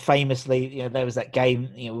 you know, famously, you know, there was that game,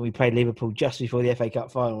 you know, when we played Liverpool just before the FA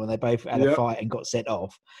Cup final, when they both had a fight and got sent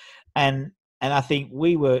off, and I think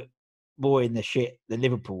we were more in the shit than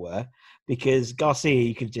Liverpool were, because Garcia,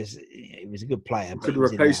 you could just, he was a good player, could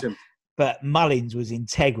replace him, but Mullins was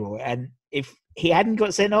integral, and if he hadn't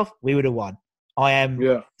got sent off, we would have won. I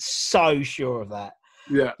am so sure of that.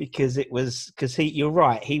 Yeah, because you're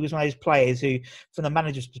right. He was one of those players who, from the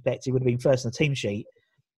manager's perspective, would have been first on the team sheet.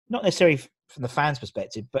 Not necessarily from the fans'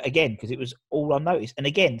 perspective, but again, because it was all unnoticed. And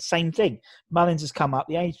again, same thing. Mullins has come up.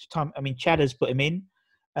 The only time, I mean, Chadder's put him in.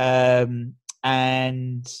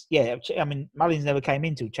 And yeah, I mean, Mullins never came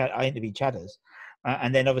in until I interviewed Chadder's.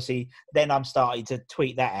 And then obviously, I'm starting to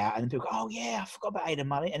tweet that out, and people go, "Oh yeah, I forgot about Hayden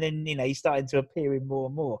Mullins." And then, you know, he's starting to appear in more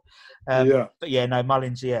and more. But yeah, no,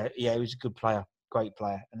 Mullins, he was a good player, great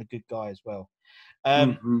player, and a good guy as well.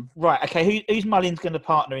 Right, okay, who's Mullins going to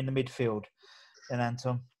partner in the midfield then,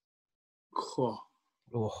 Anton? Who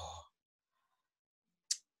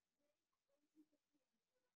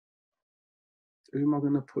am I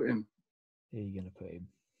going to put in? Who are you going to put in?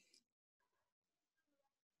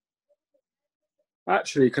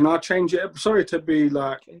 Actually, can I change it? Sorry to be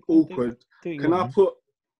like awkward. Can I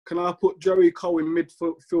put Joey Cole in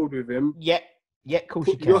midfield with him? Yeah, of course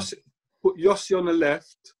you can. Put Yossi on the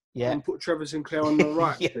left. Yeah. And put Trevor Sinclair on the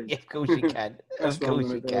right. Yeah, of course you can. That's of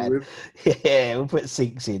course you can. Yeah, we'll put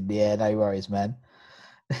Sinks in. Yeah, no worries, man.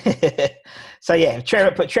 So yeah,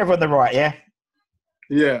 put Trevor on the right. Yeah.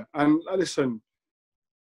 Yeah, and listen,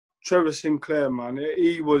 Trevor Sinclair, man,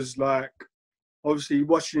 he was like obviously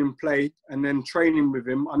watching him play and then training with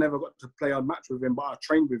him. I never got to play a match with him, but I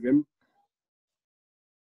trained with him.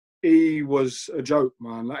 He was a joke,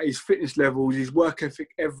 man. Like his fitness levels, his work ethic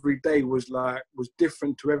every day was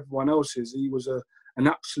different to everyone else's. He was an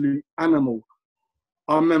absolute animal.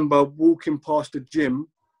 I remember walking past the gym,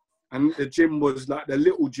 and the gym was like the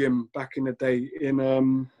little gym back in the day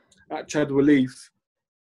in at Chadwell Heath.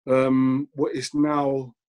 What is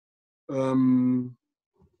now,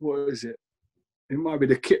 what is it? It might be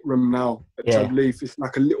the kit room now at Chadwell Heath. It's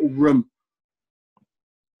like a little room.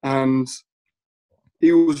 And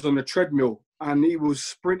he was on a treadmill and he was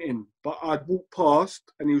sprinting, but I'd walked past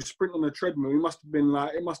and he was sprinting on the treadmill. It must have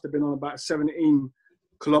been on about 17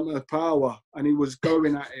 kilometers per hour, and he was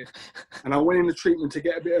going at it. And I went in the treatment to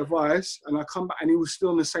get a bit of ice, and I come back and he was still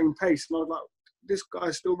on the same pace. And I was like, this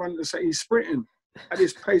guy's still running the same, he's sprinting at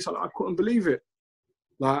this pace. I couldn't believe it.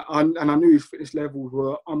 And I knew his fitness levels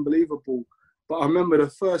were unbelievable. But I remember the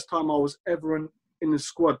first time I was ever in the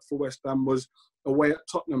squad for West Ham was away at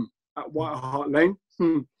Tottenham at White Hart Lane.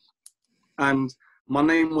 And my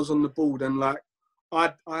name was on the board, and like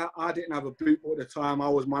I didn't have a boot at the time. I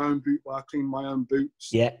was my own boot, but I cleaned my own boots.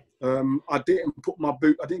 Yeah. I didn't give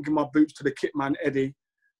my boots to the kit man Eddie.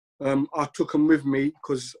 I took them with me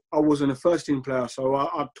because I wasn't a first team player, so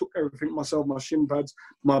I took everything myself: my shin pads,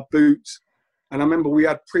 my boots. And I remember we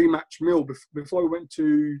had pre-match meal before we went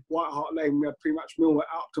to White Hart Lane. We had pre-match meal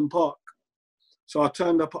at Upton Park. So I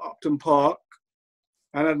turned up at Upton Park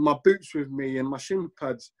and had my boots with me and my shin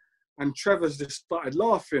pads. And Trevor's just started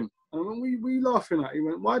laughing. And I went, what are you laughing at? He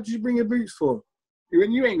went, why did you bring your boots for? He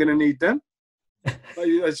went, you ain't going to need them. I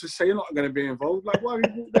just say, you're not going to be involved. Like, why have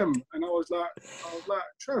you bought them? And I was like,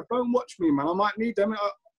 Trev, don't watch me, man. I might need them.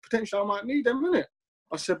 Potentially, I might need them, innit?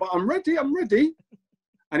 I said, but I'm ready.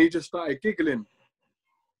 And he just started giggling.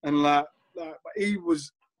 And but he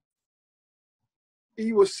was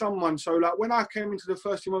someone. So like when I came into the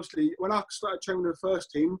first team, obviously, when I started training with the first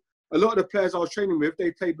team, a lot of the players I was training with,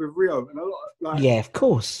 they played with Rio. And a lot yeah, of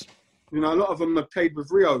course. You know, a lot of them have played with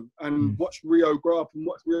Rio and watched Rio grow up and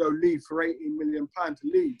watched Rio leave for £18 million to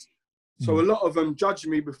Leeds. So a lot of them judged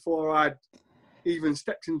me before I'd even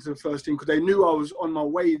stepped into the first team because they knew I was on my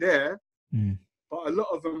way there. But a lot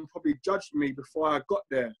of them probably judged me before I got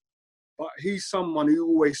there. But he's someone who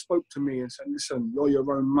always spoke to me and said, listen, you're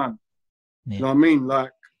your own man. Yeah. You know what I mean?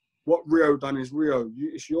 Like, what Rio done is Rio.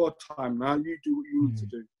 It's your time now. You do what you need to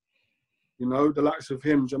do. You know, the likes of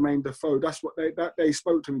him, Jermaine Defoe, that's what they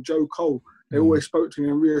spoke to me. Joe Cole, they always spoke to me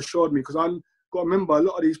and reassured me because I got to remember a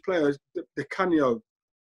lot of these players, the Canio,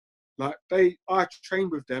 like I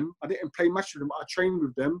trained with them. I didn't play match with them, but I trained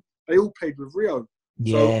with them. They all played with Rio.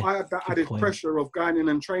 Yeah, so I had that added pressure of going in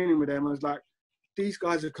and training with them. I was like, these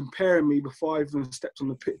guys are comparing me before I even stepped on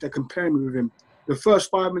the pitch. They're comparing me with him. The first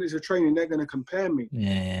 5 minutes of training, they're going to compare me.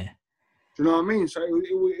 Yeah. Do you know what I mean? So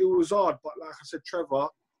it was hard. But like I said, Trevor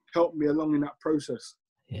helped me along in that process.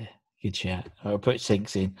 Yeah, good chat. I'll put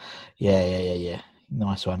Sinks in. Yeah.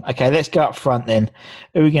 Nice one. Okay, let's go up front then.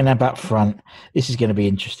 Who are we going to have up front? This is going to be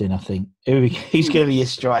interesting, I think. Who's going to be your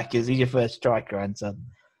strikers? Who's your first striker, Anton?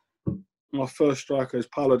 My first striker is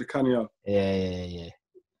Paolo Di Canio. Yeah.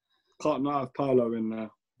 Can't not have Paolo in there.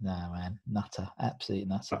 No, man. Nutter. Absolute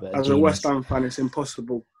nutter. But as a West Ham fan, it's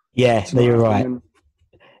impossible. Yeah, no, you're right.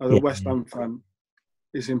 As a West Ham fan,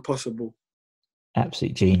 it's impossible.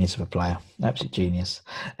 Absolute genius of a player. Absolute genius.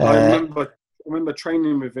 I remember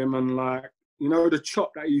training with him and like, you know, the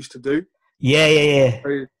chop that he used to do? Yeah.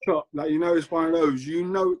 Chop. Like, you know, it's one of those, you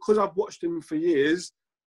know, because I've watched him for years,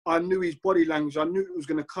 I knew his body language. I knew it was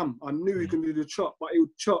going to come. I knew he was going to do the chop, but he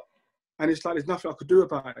would chop. And it's like, there's nothing I could do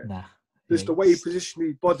about it. Nah. Just the way he positioned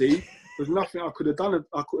his body, there's nothing I could have done.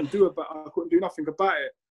 I couldn't do nothing about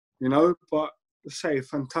it, you know. But let's say a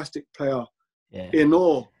fantastic player. Yeah. In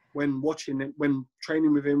awe when watching him, when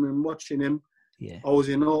training with him and watching him. Yeah. I was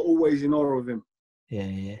in awe, always in awe of him.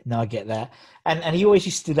 Yeah. No, I get that. And he always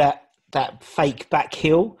used to do that fake back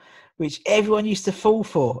heel, which everyone used to fall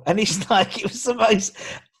for. And it's like, it was the most...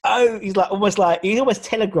 he's he almost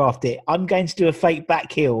telegraphed it. I'm going to do a fake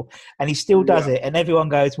back heel, and he still does it. And everyone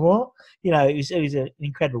goes, what? You know, he was an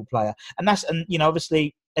incredible player. And you know,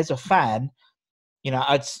 obviously as a fan, you know,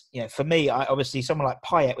 for me, obviously someone like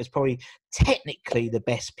Payet was probably technically the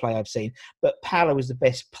best player I've seen, but Paolo was the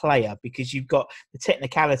best player because you've got the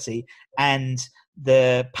technicality and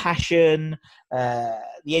the passion, the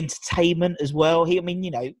entertainment as well. You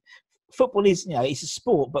know, football is, you know, it's a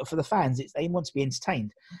sport, but for the fans, they want to be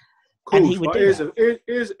entertained. Cool. And he would do that.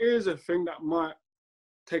 Here's a thing that might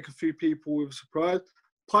take a few people with surprise.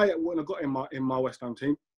 Payet wouldn't have got in my West Ham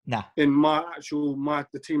team. Nah. In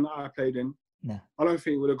the team that I played in, No. I don't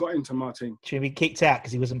think he would have got into my team. Should he be kicked out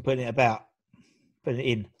because he wasn't putting it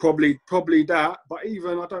in? Probably that. But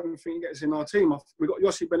even I don't think he gets in our team. We got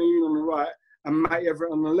Yossi Benayoun on the right and Matty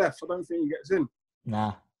Everett on the left. I don't think he gets in.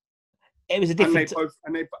 Nah. It was a different.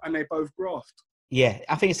 And they both graft. Yeah,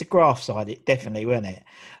 I think it's the graft side. It definitely, wasn't it?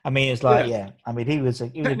 I mean, it's like, I mean, he was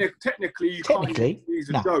technically, you can't. He's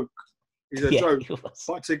a joke. He's a joke.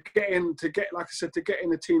 But to get in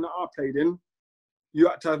the team that I played in, you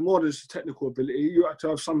had to have more than just technical ability. You had to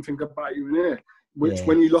have something about you in there. Which,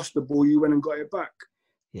 when you lost the ball, you went and got it back.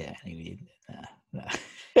 Yeah, he no.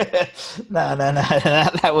 No,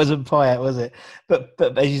 that wasn't Payet, was it?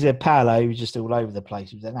 But as you said, Paolo, he was just all over the place.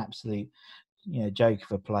 He was an absolute, joke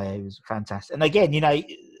of a player. He was fantastic. And again,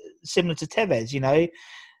 similar to Tevez,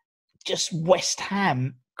 just West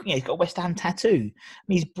Ham. He's got a West Ham tattoo. I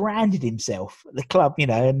mean, he's branded himself at the club,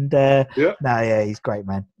 and he's great,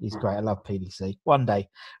 man. He's great. I love PDC. One day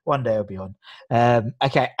he'll be on.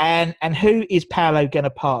 Okay, and who is Paolo going to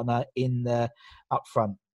partner in the up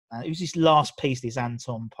front? Who's this last piece? This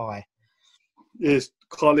Anton Pie. Yes,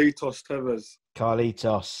 Carlitos Tevez.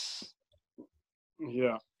 Carlitos.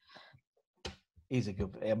 Yeah, he's a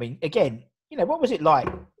good. I mean, again, what was it like?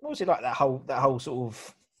 What was it like that whole sort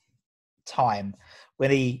of time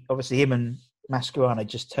when him and Mascherano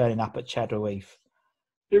just turning up at Chadwell Heath?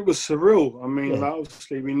 It was surreal. I mean,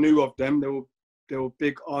 obviously we knew of them. They were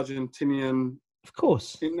big Argentinian, of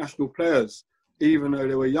course, international players. Even though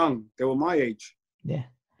they were young, they were my age. Yeah.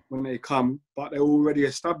 When they come, but they're already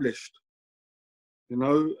established.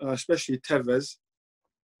 Especially Tevez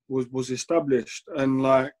was established, and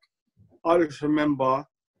I just remember,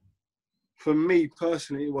 for me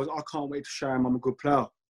personally, it was I can't wait to show him I'm a good player.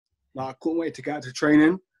 I couldn't wait to get out to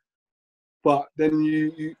training. But then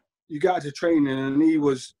you get out to training, and he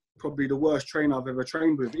was probably the worst trainer I've ever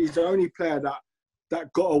trained with. He's the only player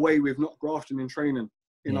that got away with not grafting in training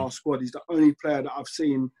in our squad. He's the only player that I've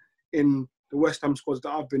seen in the West Ham squads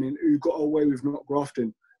that I've been in who got away with not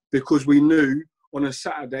grafting, because we knew on a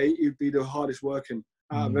Saturday he'd be the hardest working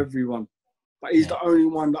out of everyone. But he's the only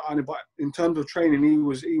one that but in terms of training, he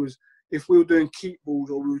was if we were doing keep balls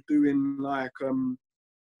or we were doing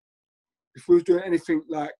if we were doing anything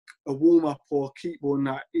like a warm up or keep ball and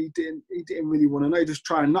that, he didn't really want to know. He just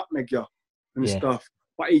try and nutmeg you and stuff.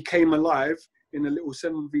 But he came alive in the little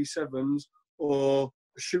 7v7s or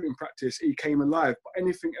shooting practice. He came alive. But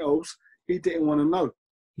anything else, he didn't want to know.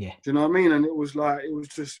 Yeah. Do you know what I mean? And it was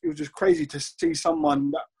just crazy to see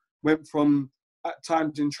someone that went from at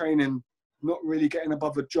times in training not really getting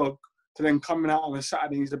above a jog to then coming out on a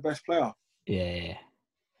Saturday, he's the best player. Yeah.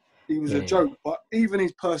 He was a joke. But even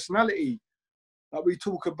his personality, like we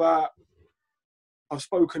talk about, I've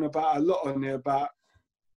spoken about a lot on there about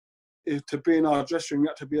to be in our dressing room, you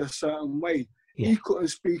had to be a certain way. Yeah. He couldn't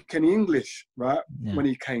speak any English, right, when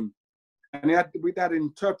he came. And we had an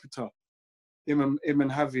interpreter, him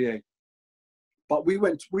and Javier. But we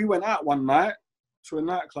went out one night to a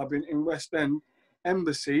nightclub in West End,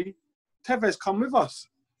 Embassy. Tevez come with us.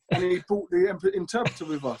 And he brought the interpreter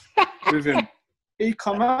with him. He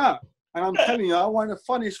come out. And I'm telling you, one of the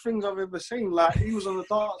funniest things I've ever seen. He was on the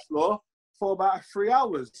dance floor for about 3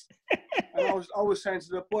 hours. And I was saying to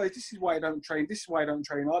the boys, this is why I don't train. This is why I don't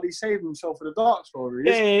train hard. He saved himself for the dance floor.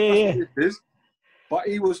 That's what it is. But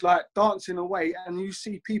he was dancing away, and you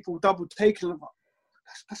see people double taking him.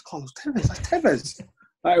 That's Carlos Tevez. That's Tevez.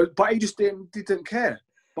 But he just didn't care.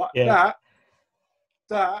 But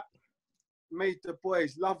that made the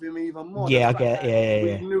boys love him even more. Yeah, I get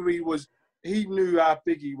it. We knew he knew how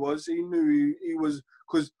big he was. He knew he was,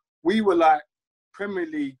 because we were Premier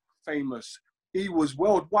League famous. He was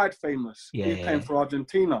worldwide famous. He came for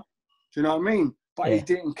Argentina. Do you know what I mean? But he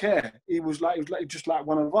didn't care. He was just like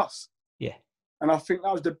one of us. Yeah. And I think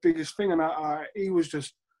that was the biggest thing. And he was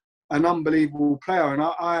just an unbelievable player.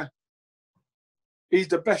 And he's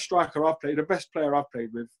the best striker I've played, the best player I've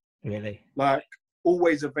played with. Really?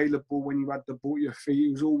 Always available when you had the ball at your feet.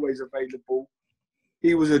 He was always available.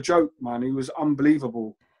 He was a joke, man. He was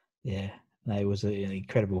unbelievable. Yeah. No, he was an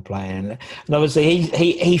incredible player. And obviously,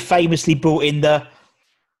 he famously brought in the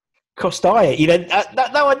cross diet.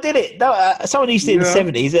 No one did it. No, someone used it in the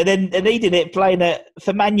 70s, and he did it playing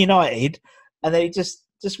for Man United, and then it just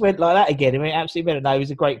went like that again. I mean, absolutely brilliant. No, he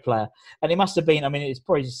was a great player, and it must have been. I mean, it's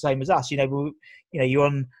probably the same as us. You're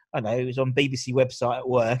on. I don't know, it was on BBC website at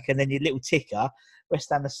work, and then your little ticker, West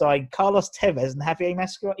Ham aside, Carlos Tevez and Javier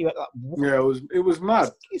Mascherano. You went like, what? Yeah, it was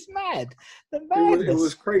mad. It's mad. It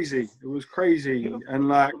was crazy. It was crazy,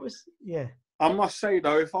 and I must say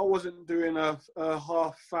though, if I wasn't doing a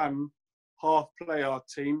half fan, half player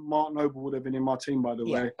team, Mark Noble would have been in my team, by the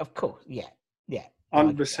way. Of course, yeah.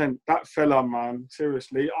 100%. That fella, man,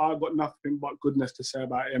 seriously, I got nothing but goodness to say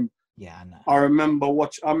about him. Yeah, I know. I remember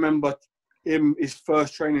him, his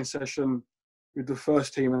first training session with the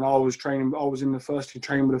first team, and I was in the first team,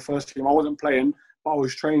 training with the first team. I wasn't playing, but I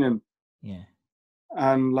was training. Yeah.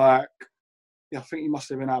 And I think he must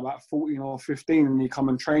have been at about 14 or 15, and he come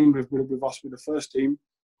and trained with us with the first team.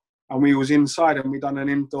 And we was inside, and we done an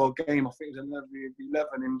indoor game. I think it was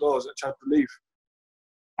 11 indoors at Chapel Leaf.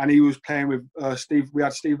 And he was playing with Steve. We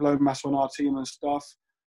had Steve Lomas on our team and stuff,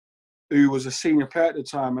 who was a senior player at the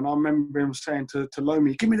time. And I remember him saying to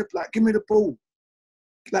Lomi, give me the ball.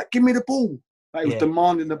 Give me the ball. He was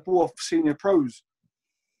demanding the ball off senior pros.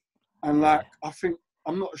 And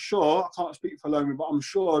I'm not sure, I can't speak for Lomi, but I'm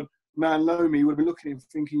sure man Lomi would have been looking at him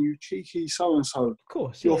thinking, you cheeky so-and-so. Of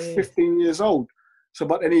course. You're 15 years old. So,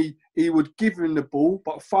 but then he would give him the ball,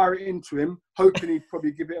 but fire it into him, hoping he'd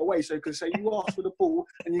probably give it away. So he could say, you asked for the ball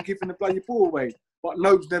and you're giving the bloody ball away. But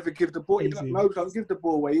Nobes never give the ball. Nobes don't give the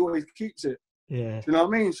ball away. He always keeps it. Yeah. Do you know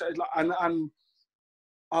what I mean? So it's and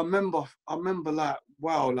I remember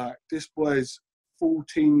wow, this boy's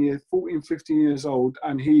 14, 15 years old,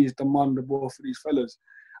 and he is demanding the ball for these fellas.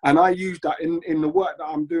 And I use that in the work that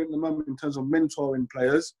I'm doing at the moment in terms of mentoring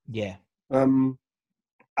players. Yeah.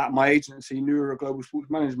 At my agency, Neuro Global Sports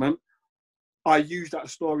Management, I use that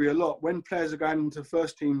story a lot. When players are going into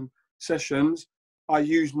first team sessions, I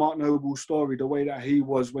use Mark Noble's story, the way that he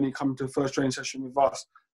was when he came to the first training session with us.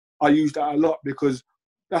 I use that a lot because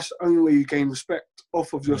that's the only way you gain respect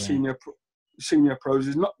off of your senior pros.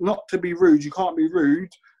 Is not to be rude. You can't be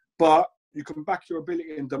rude, but you can back your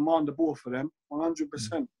ability and demand the ball for them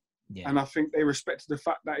 100%. Yeah. And I think they respected the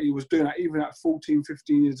fact that he was doing that even at 14,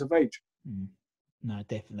 15 years of age. Mm. No,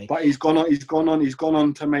 definitely. But he's gone on to he's come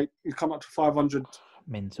up to 500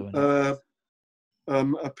 mental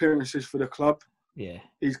appearances for the club. Yeah.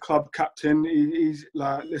 He's club captain. He's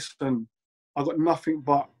like, listen, I've got nothing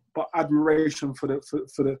but admiration for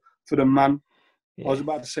the man. Yeah. I was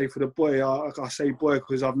about to say for the boy. I say boy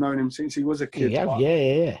because I've known him since he was a kid. Yeah.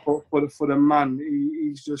 For the man,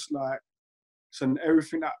 he's just like, listen,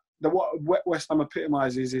 everything that what West Ham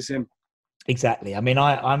epitomises is him. Exactly. I mean,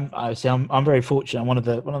 I'm very fortunate. I'm one of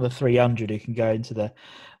the 300 who can go into the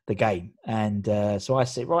game, and so I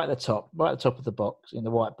sit right at the top of the box, in the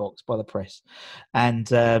white box by the press, and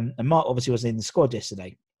Mark obviously was in the squad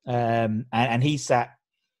yesterday, and he sat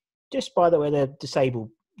just by where the disabled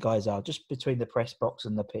guys are, just between the press box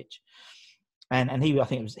and the pitch, and I think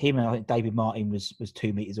it was him, and I think David Martin was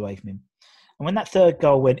 2 meters away from him, and when that third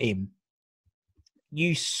goal went in,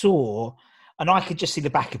 you saw, and I could just see the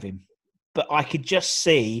back of him. But I could just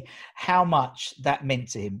see how much that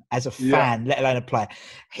meant to him as a fan, let alone a player.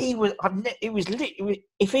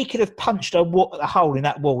 If he could have punched a hole in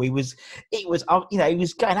that wall, he was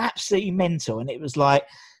going absolutely mental. And it was like,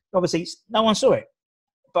 obviously, no one saw it,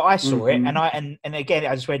 but I saw it, and again,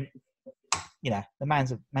 I just went, the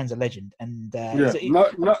man's a legend. And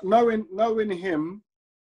knowing him,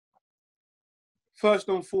 first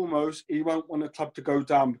and foremost, he won't want the club to go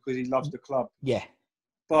down because he loves the club. Yeah,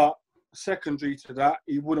 but secondary to that,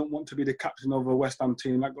 he wouldn't want to be the captain of a West Ham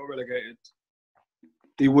team that got relegated.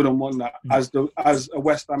 He wouldn't want that. As a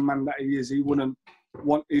West Ham man that he is, he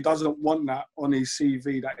doesn't want that on his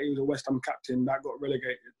CV that he was a West Ham captain that got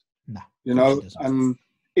relegated. No. And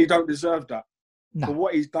he don't deserve that. No. For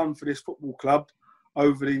what he's done for this football club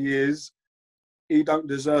over the years, he don't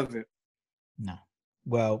deserve it. No.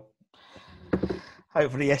 Well,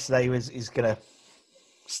 hopefully yesterday is going to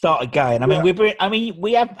start again. West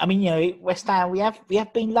Ham. We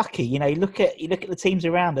have been lucky. You look at the teams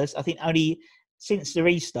around us. I think only since the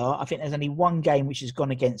restart, I think there's only one game which has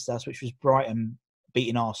gone against us, which was Brighton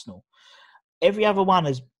beating Arsenal. Every other one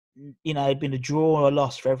has, been a draw or a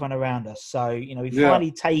loss for everyone around us. So we've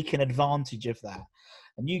finally taken advantage of that.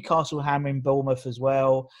 And Newcastle hammering Bournemouth as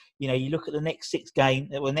well. You look at the next 6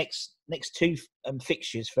 games, next 2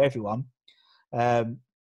 fixtures for everyone.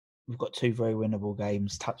 We've got 2 very winnable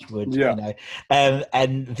games, touch wood,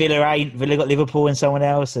 and Villa got Liverpool and someone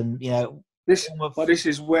else, and this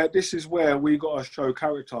is where we got to show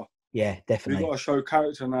character. Yeah, definitely. We got to show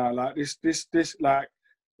character now. Like this, like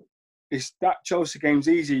it's that Chelsea game's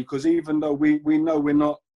easy because even though we know we're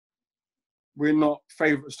not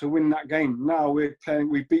favourites to win that game. Now we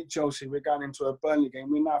beat Chelsea. We're going into a Burnley game.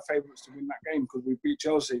 We're now favourites to win that game because we beat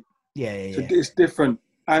Chelsea. Yeah. So it's different,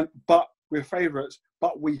 but we're favourites.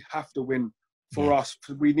 But we have to win for us.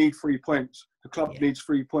 We need 3 points. The club needs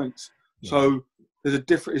 3 points. Yeah. So there's a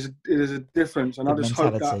difference. And I just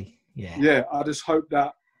hope that, I just hope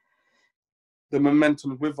that the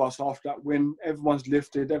momentum with us after that win, everyone's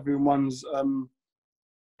lifted, everyone's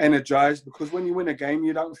energized, because when you win a game,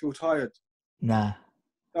 you don't feel tired. Nah.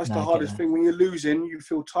 That's the hardest thing. When you're losing, you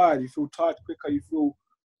feel tired. You feel tired quicker. You feel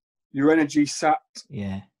your energy sapped.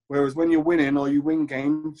 Yeah. Whereas when you're winning or you win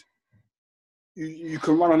games, you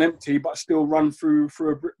can run on empty, but still run through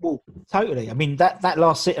a brick wall. Totally. I mean, that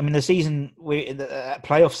last the season, the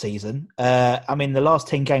playoff season. I mean, the last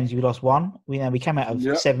 10 games we lost one. We came out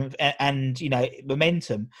of seventh, and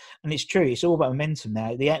momentum. And it's true. It's all about momentum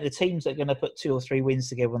now. The teams that are going to put 2 or 3 wins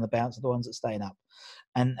together on the bounce are the ones that are staying up.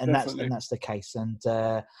 And that's the case. And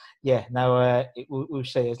we'll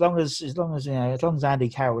see. As long as Andy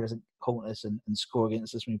Carroll doesn't haunt us and score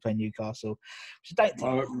against us when we play Newcastle, which I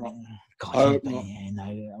don't think.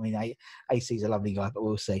 I mean, AC's a lovely guy, but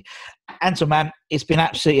we'll see. Anton, man, it's been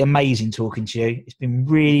absolutely amazing talking to you. It's been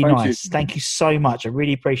really nice. Thank you so much. I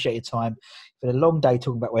really appreciate your time. It's been a long day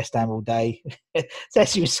talking about West Ham all day.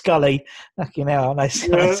 Especially with Scully. Fucking hell, I know.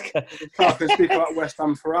 I can speak about West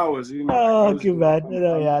Ham for hours. Oh, good man.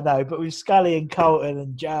 I know. But with Scully and Colton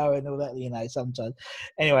and Joe and all that, sometimes.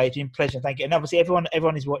 Anyway, it's been a pleasure. Thank you. And obviously, everyone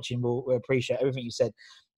who's watching will appreciate everything you said,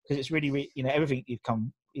 because it's really, everything you've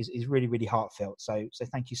come is really, really heartfelt. So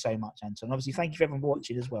thank you so much, Anton. Obviously, thank you for everyone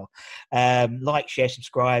watching as well. Like, share,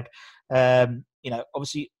 subscribe.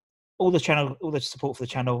 Obviously, all the support for the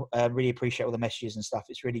channel. Really appreciate all the messages and stuff.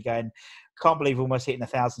 It's really going. Can't believe we're almost hitting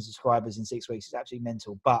 1,000 subscribers in 6 weeks. It's absolutely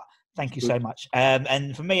mental. But thank you so much.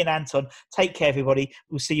 And for me and Anton, take care, everybody.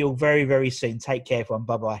 We'll see you all very, very soon. Take care, everyone.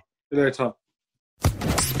 Bye-bye. See you later.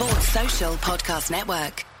 Sports Social Podcast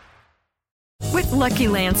Network. With Lucky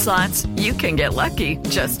Land Slots, you can get lucky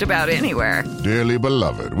just about anywhere. Dearly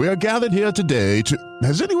beloved, we are gathered here today to...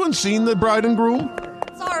 Has anyone seen the bride and groom?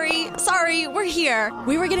 Sorry, we're here.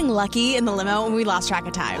 We were getting lucky in the limo and we lost track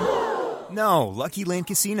of time. No, Lucky Land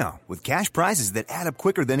Casino, with cash prizes that add up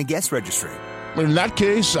quicker than a guest registry. In that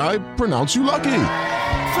case, I pronounce you lucky.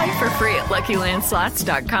 Play for free at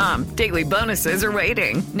LuckyLandSlots.com. Daily bonuses are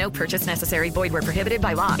waiting. No purchase necessary. Void where prohibited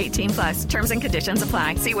by law. 18+. Terms and conditions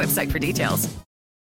apply. See website for details.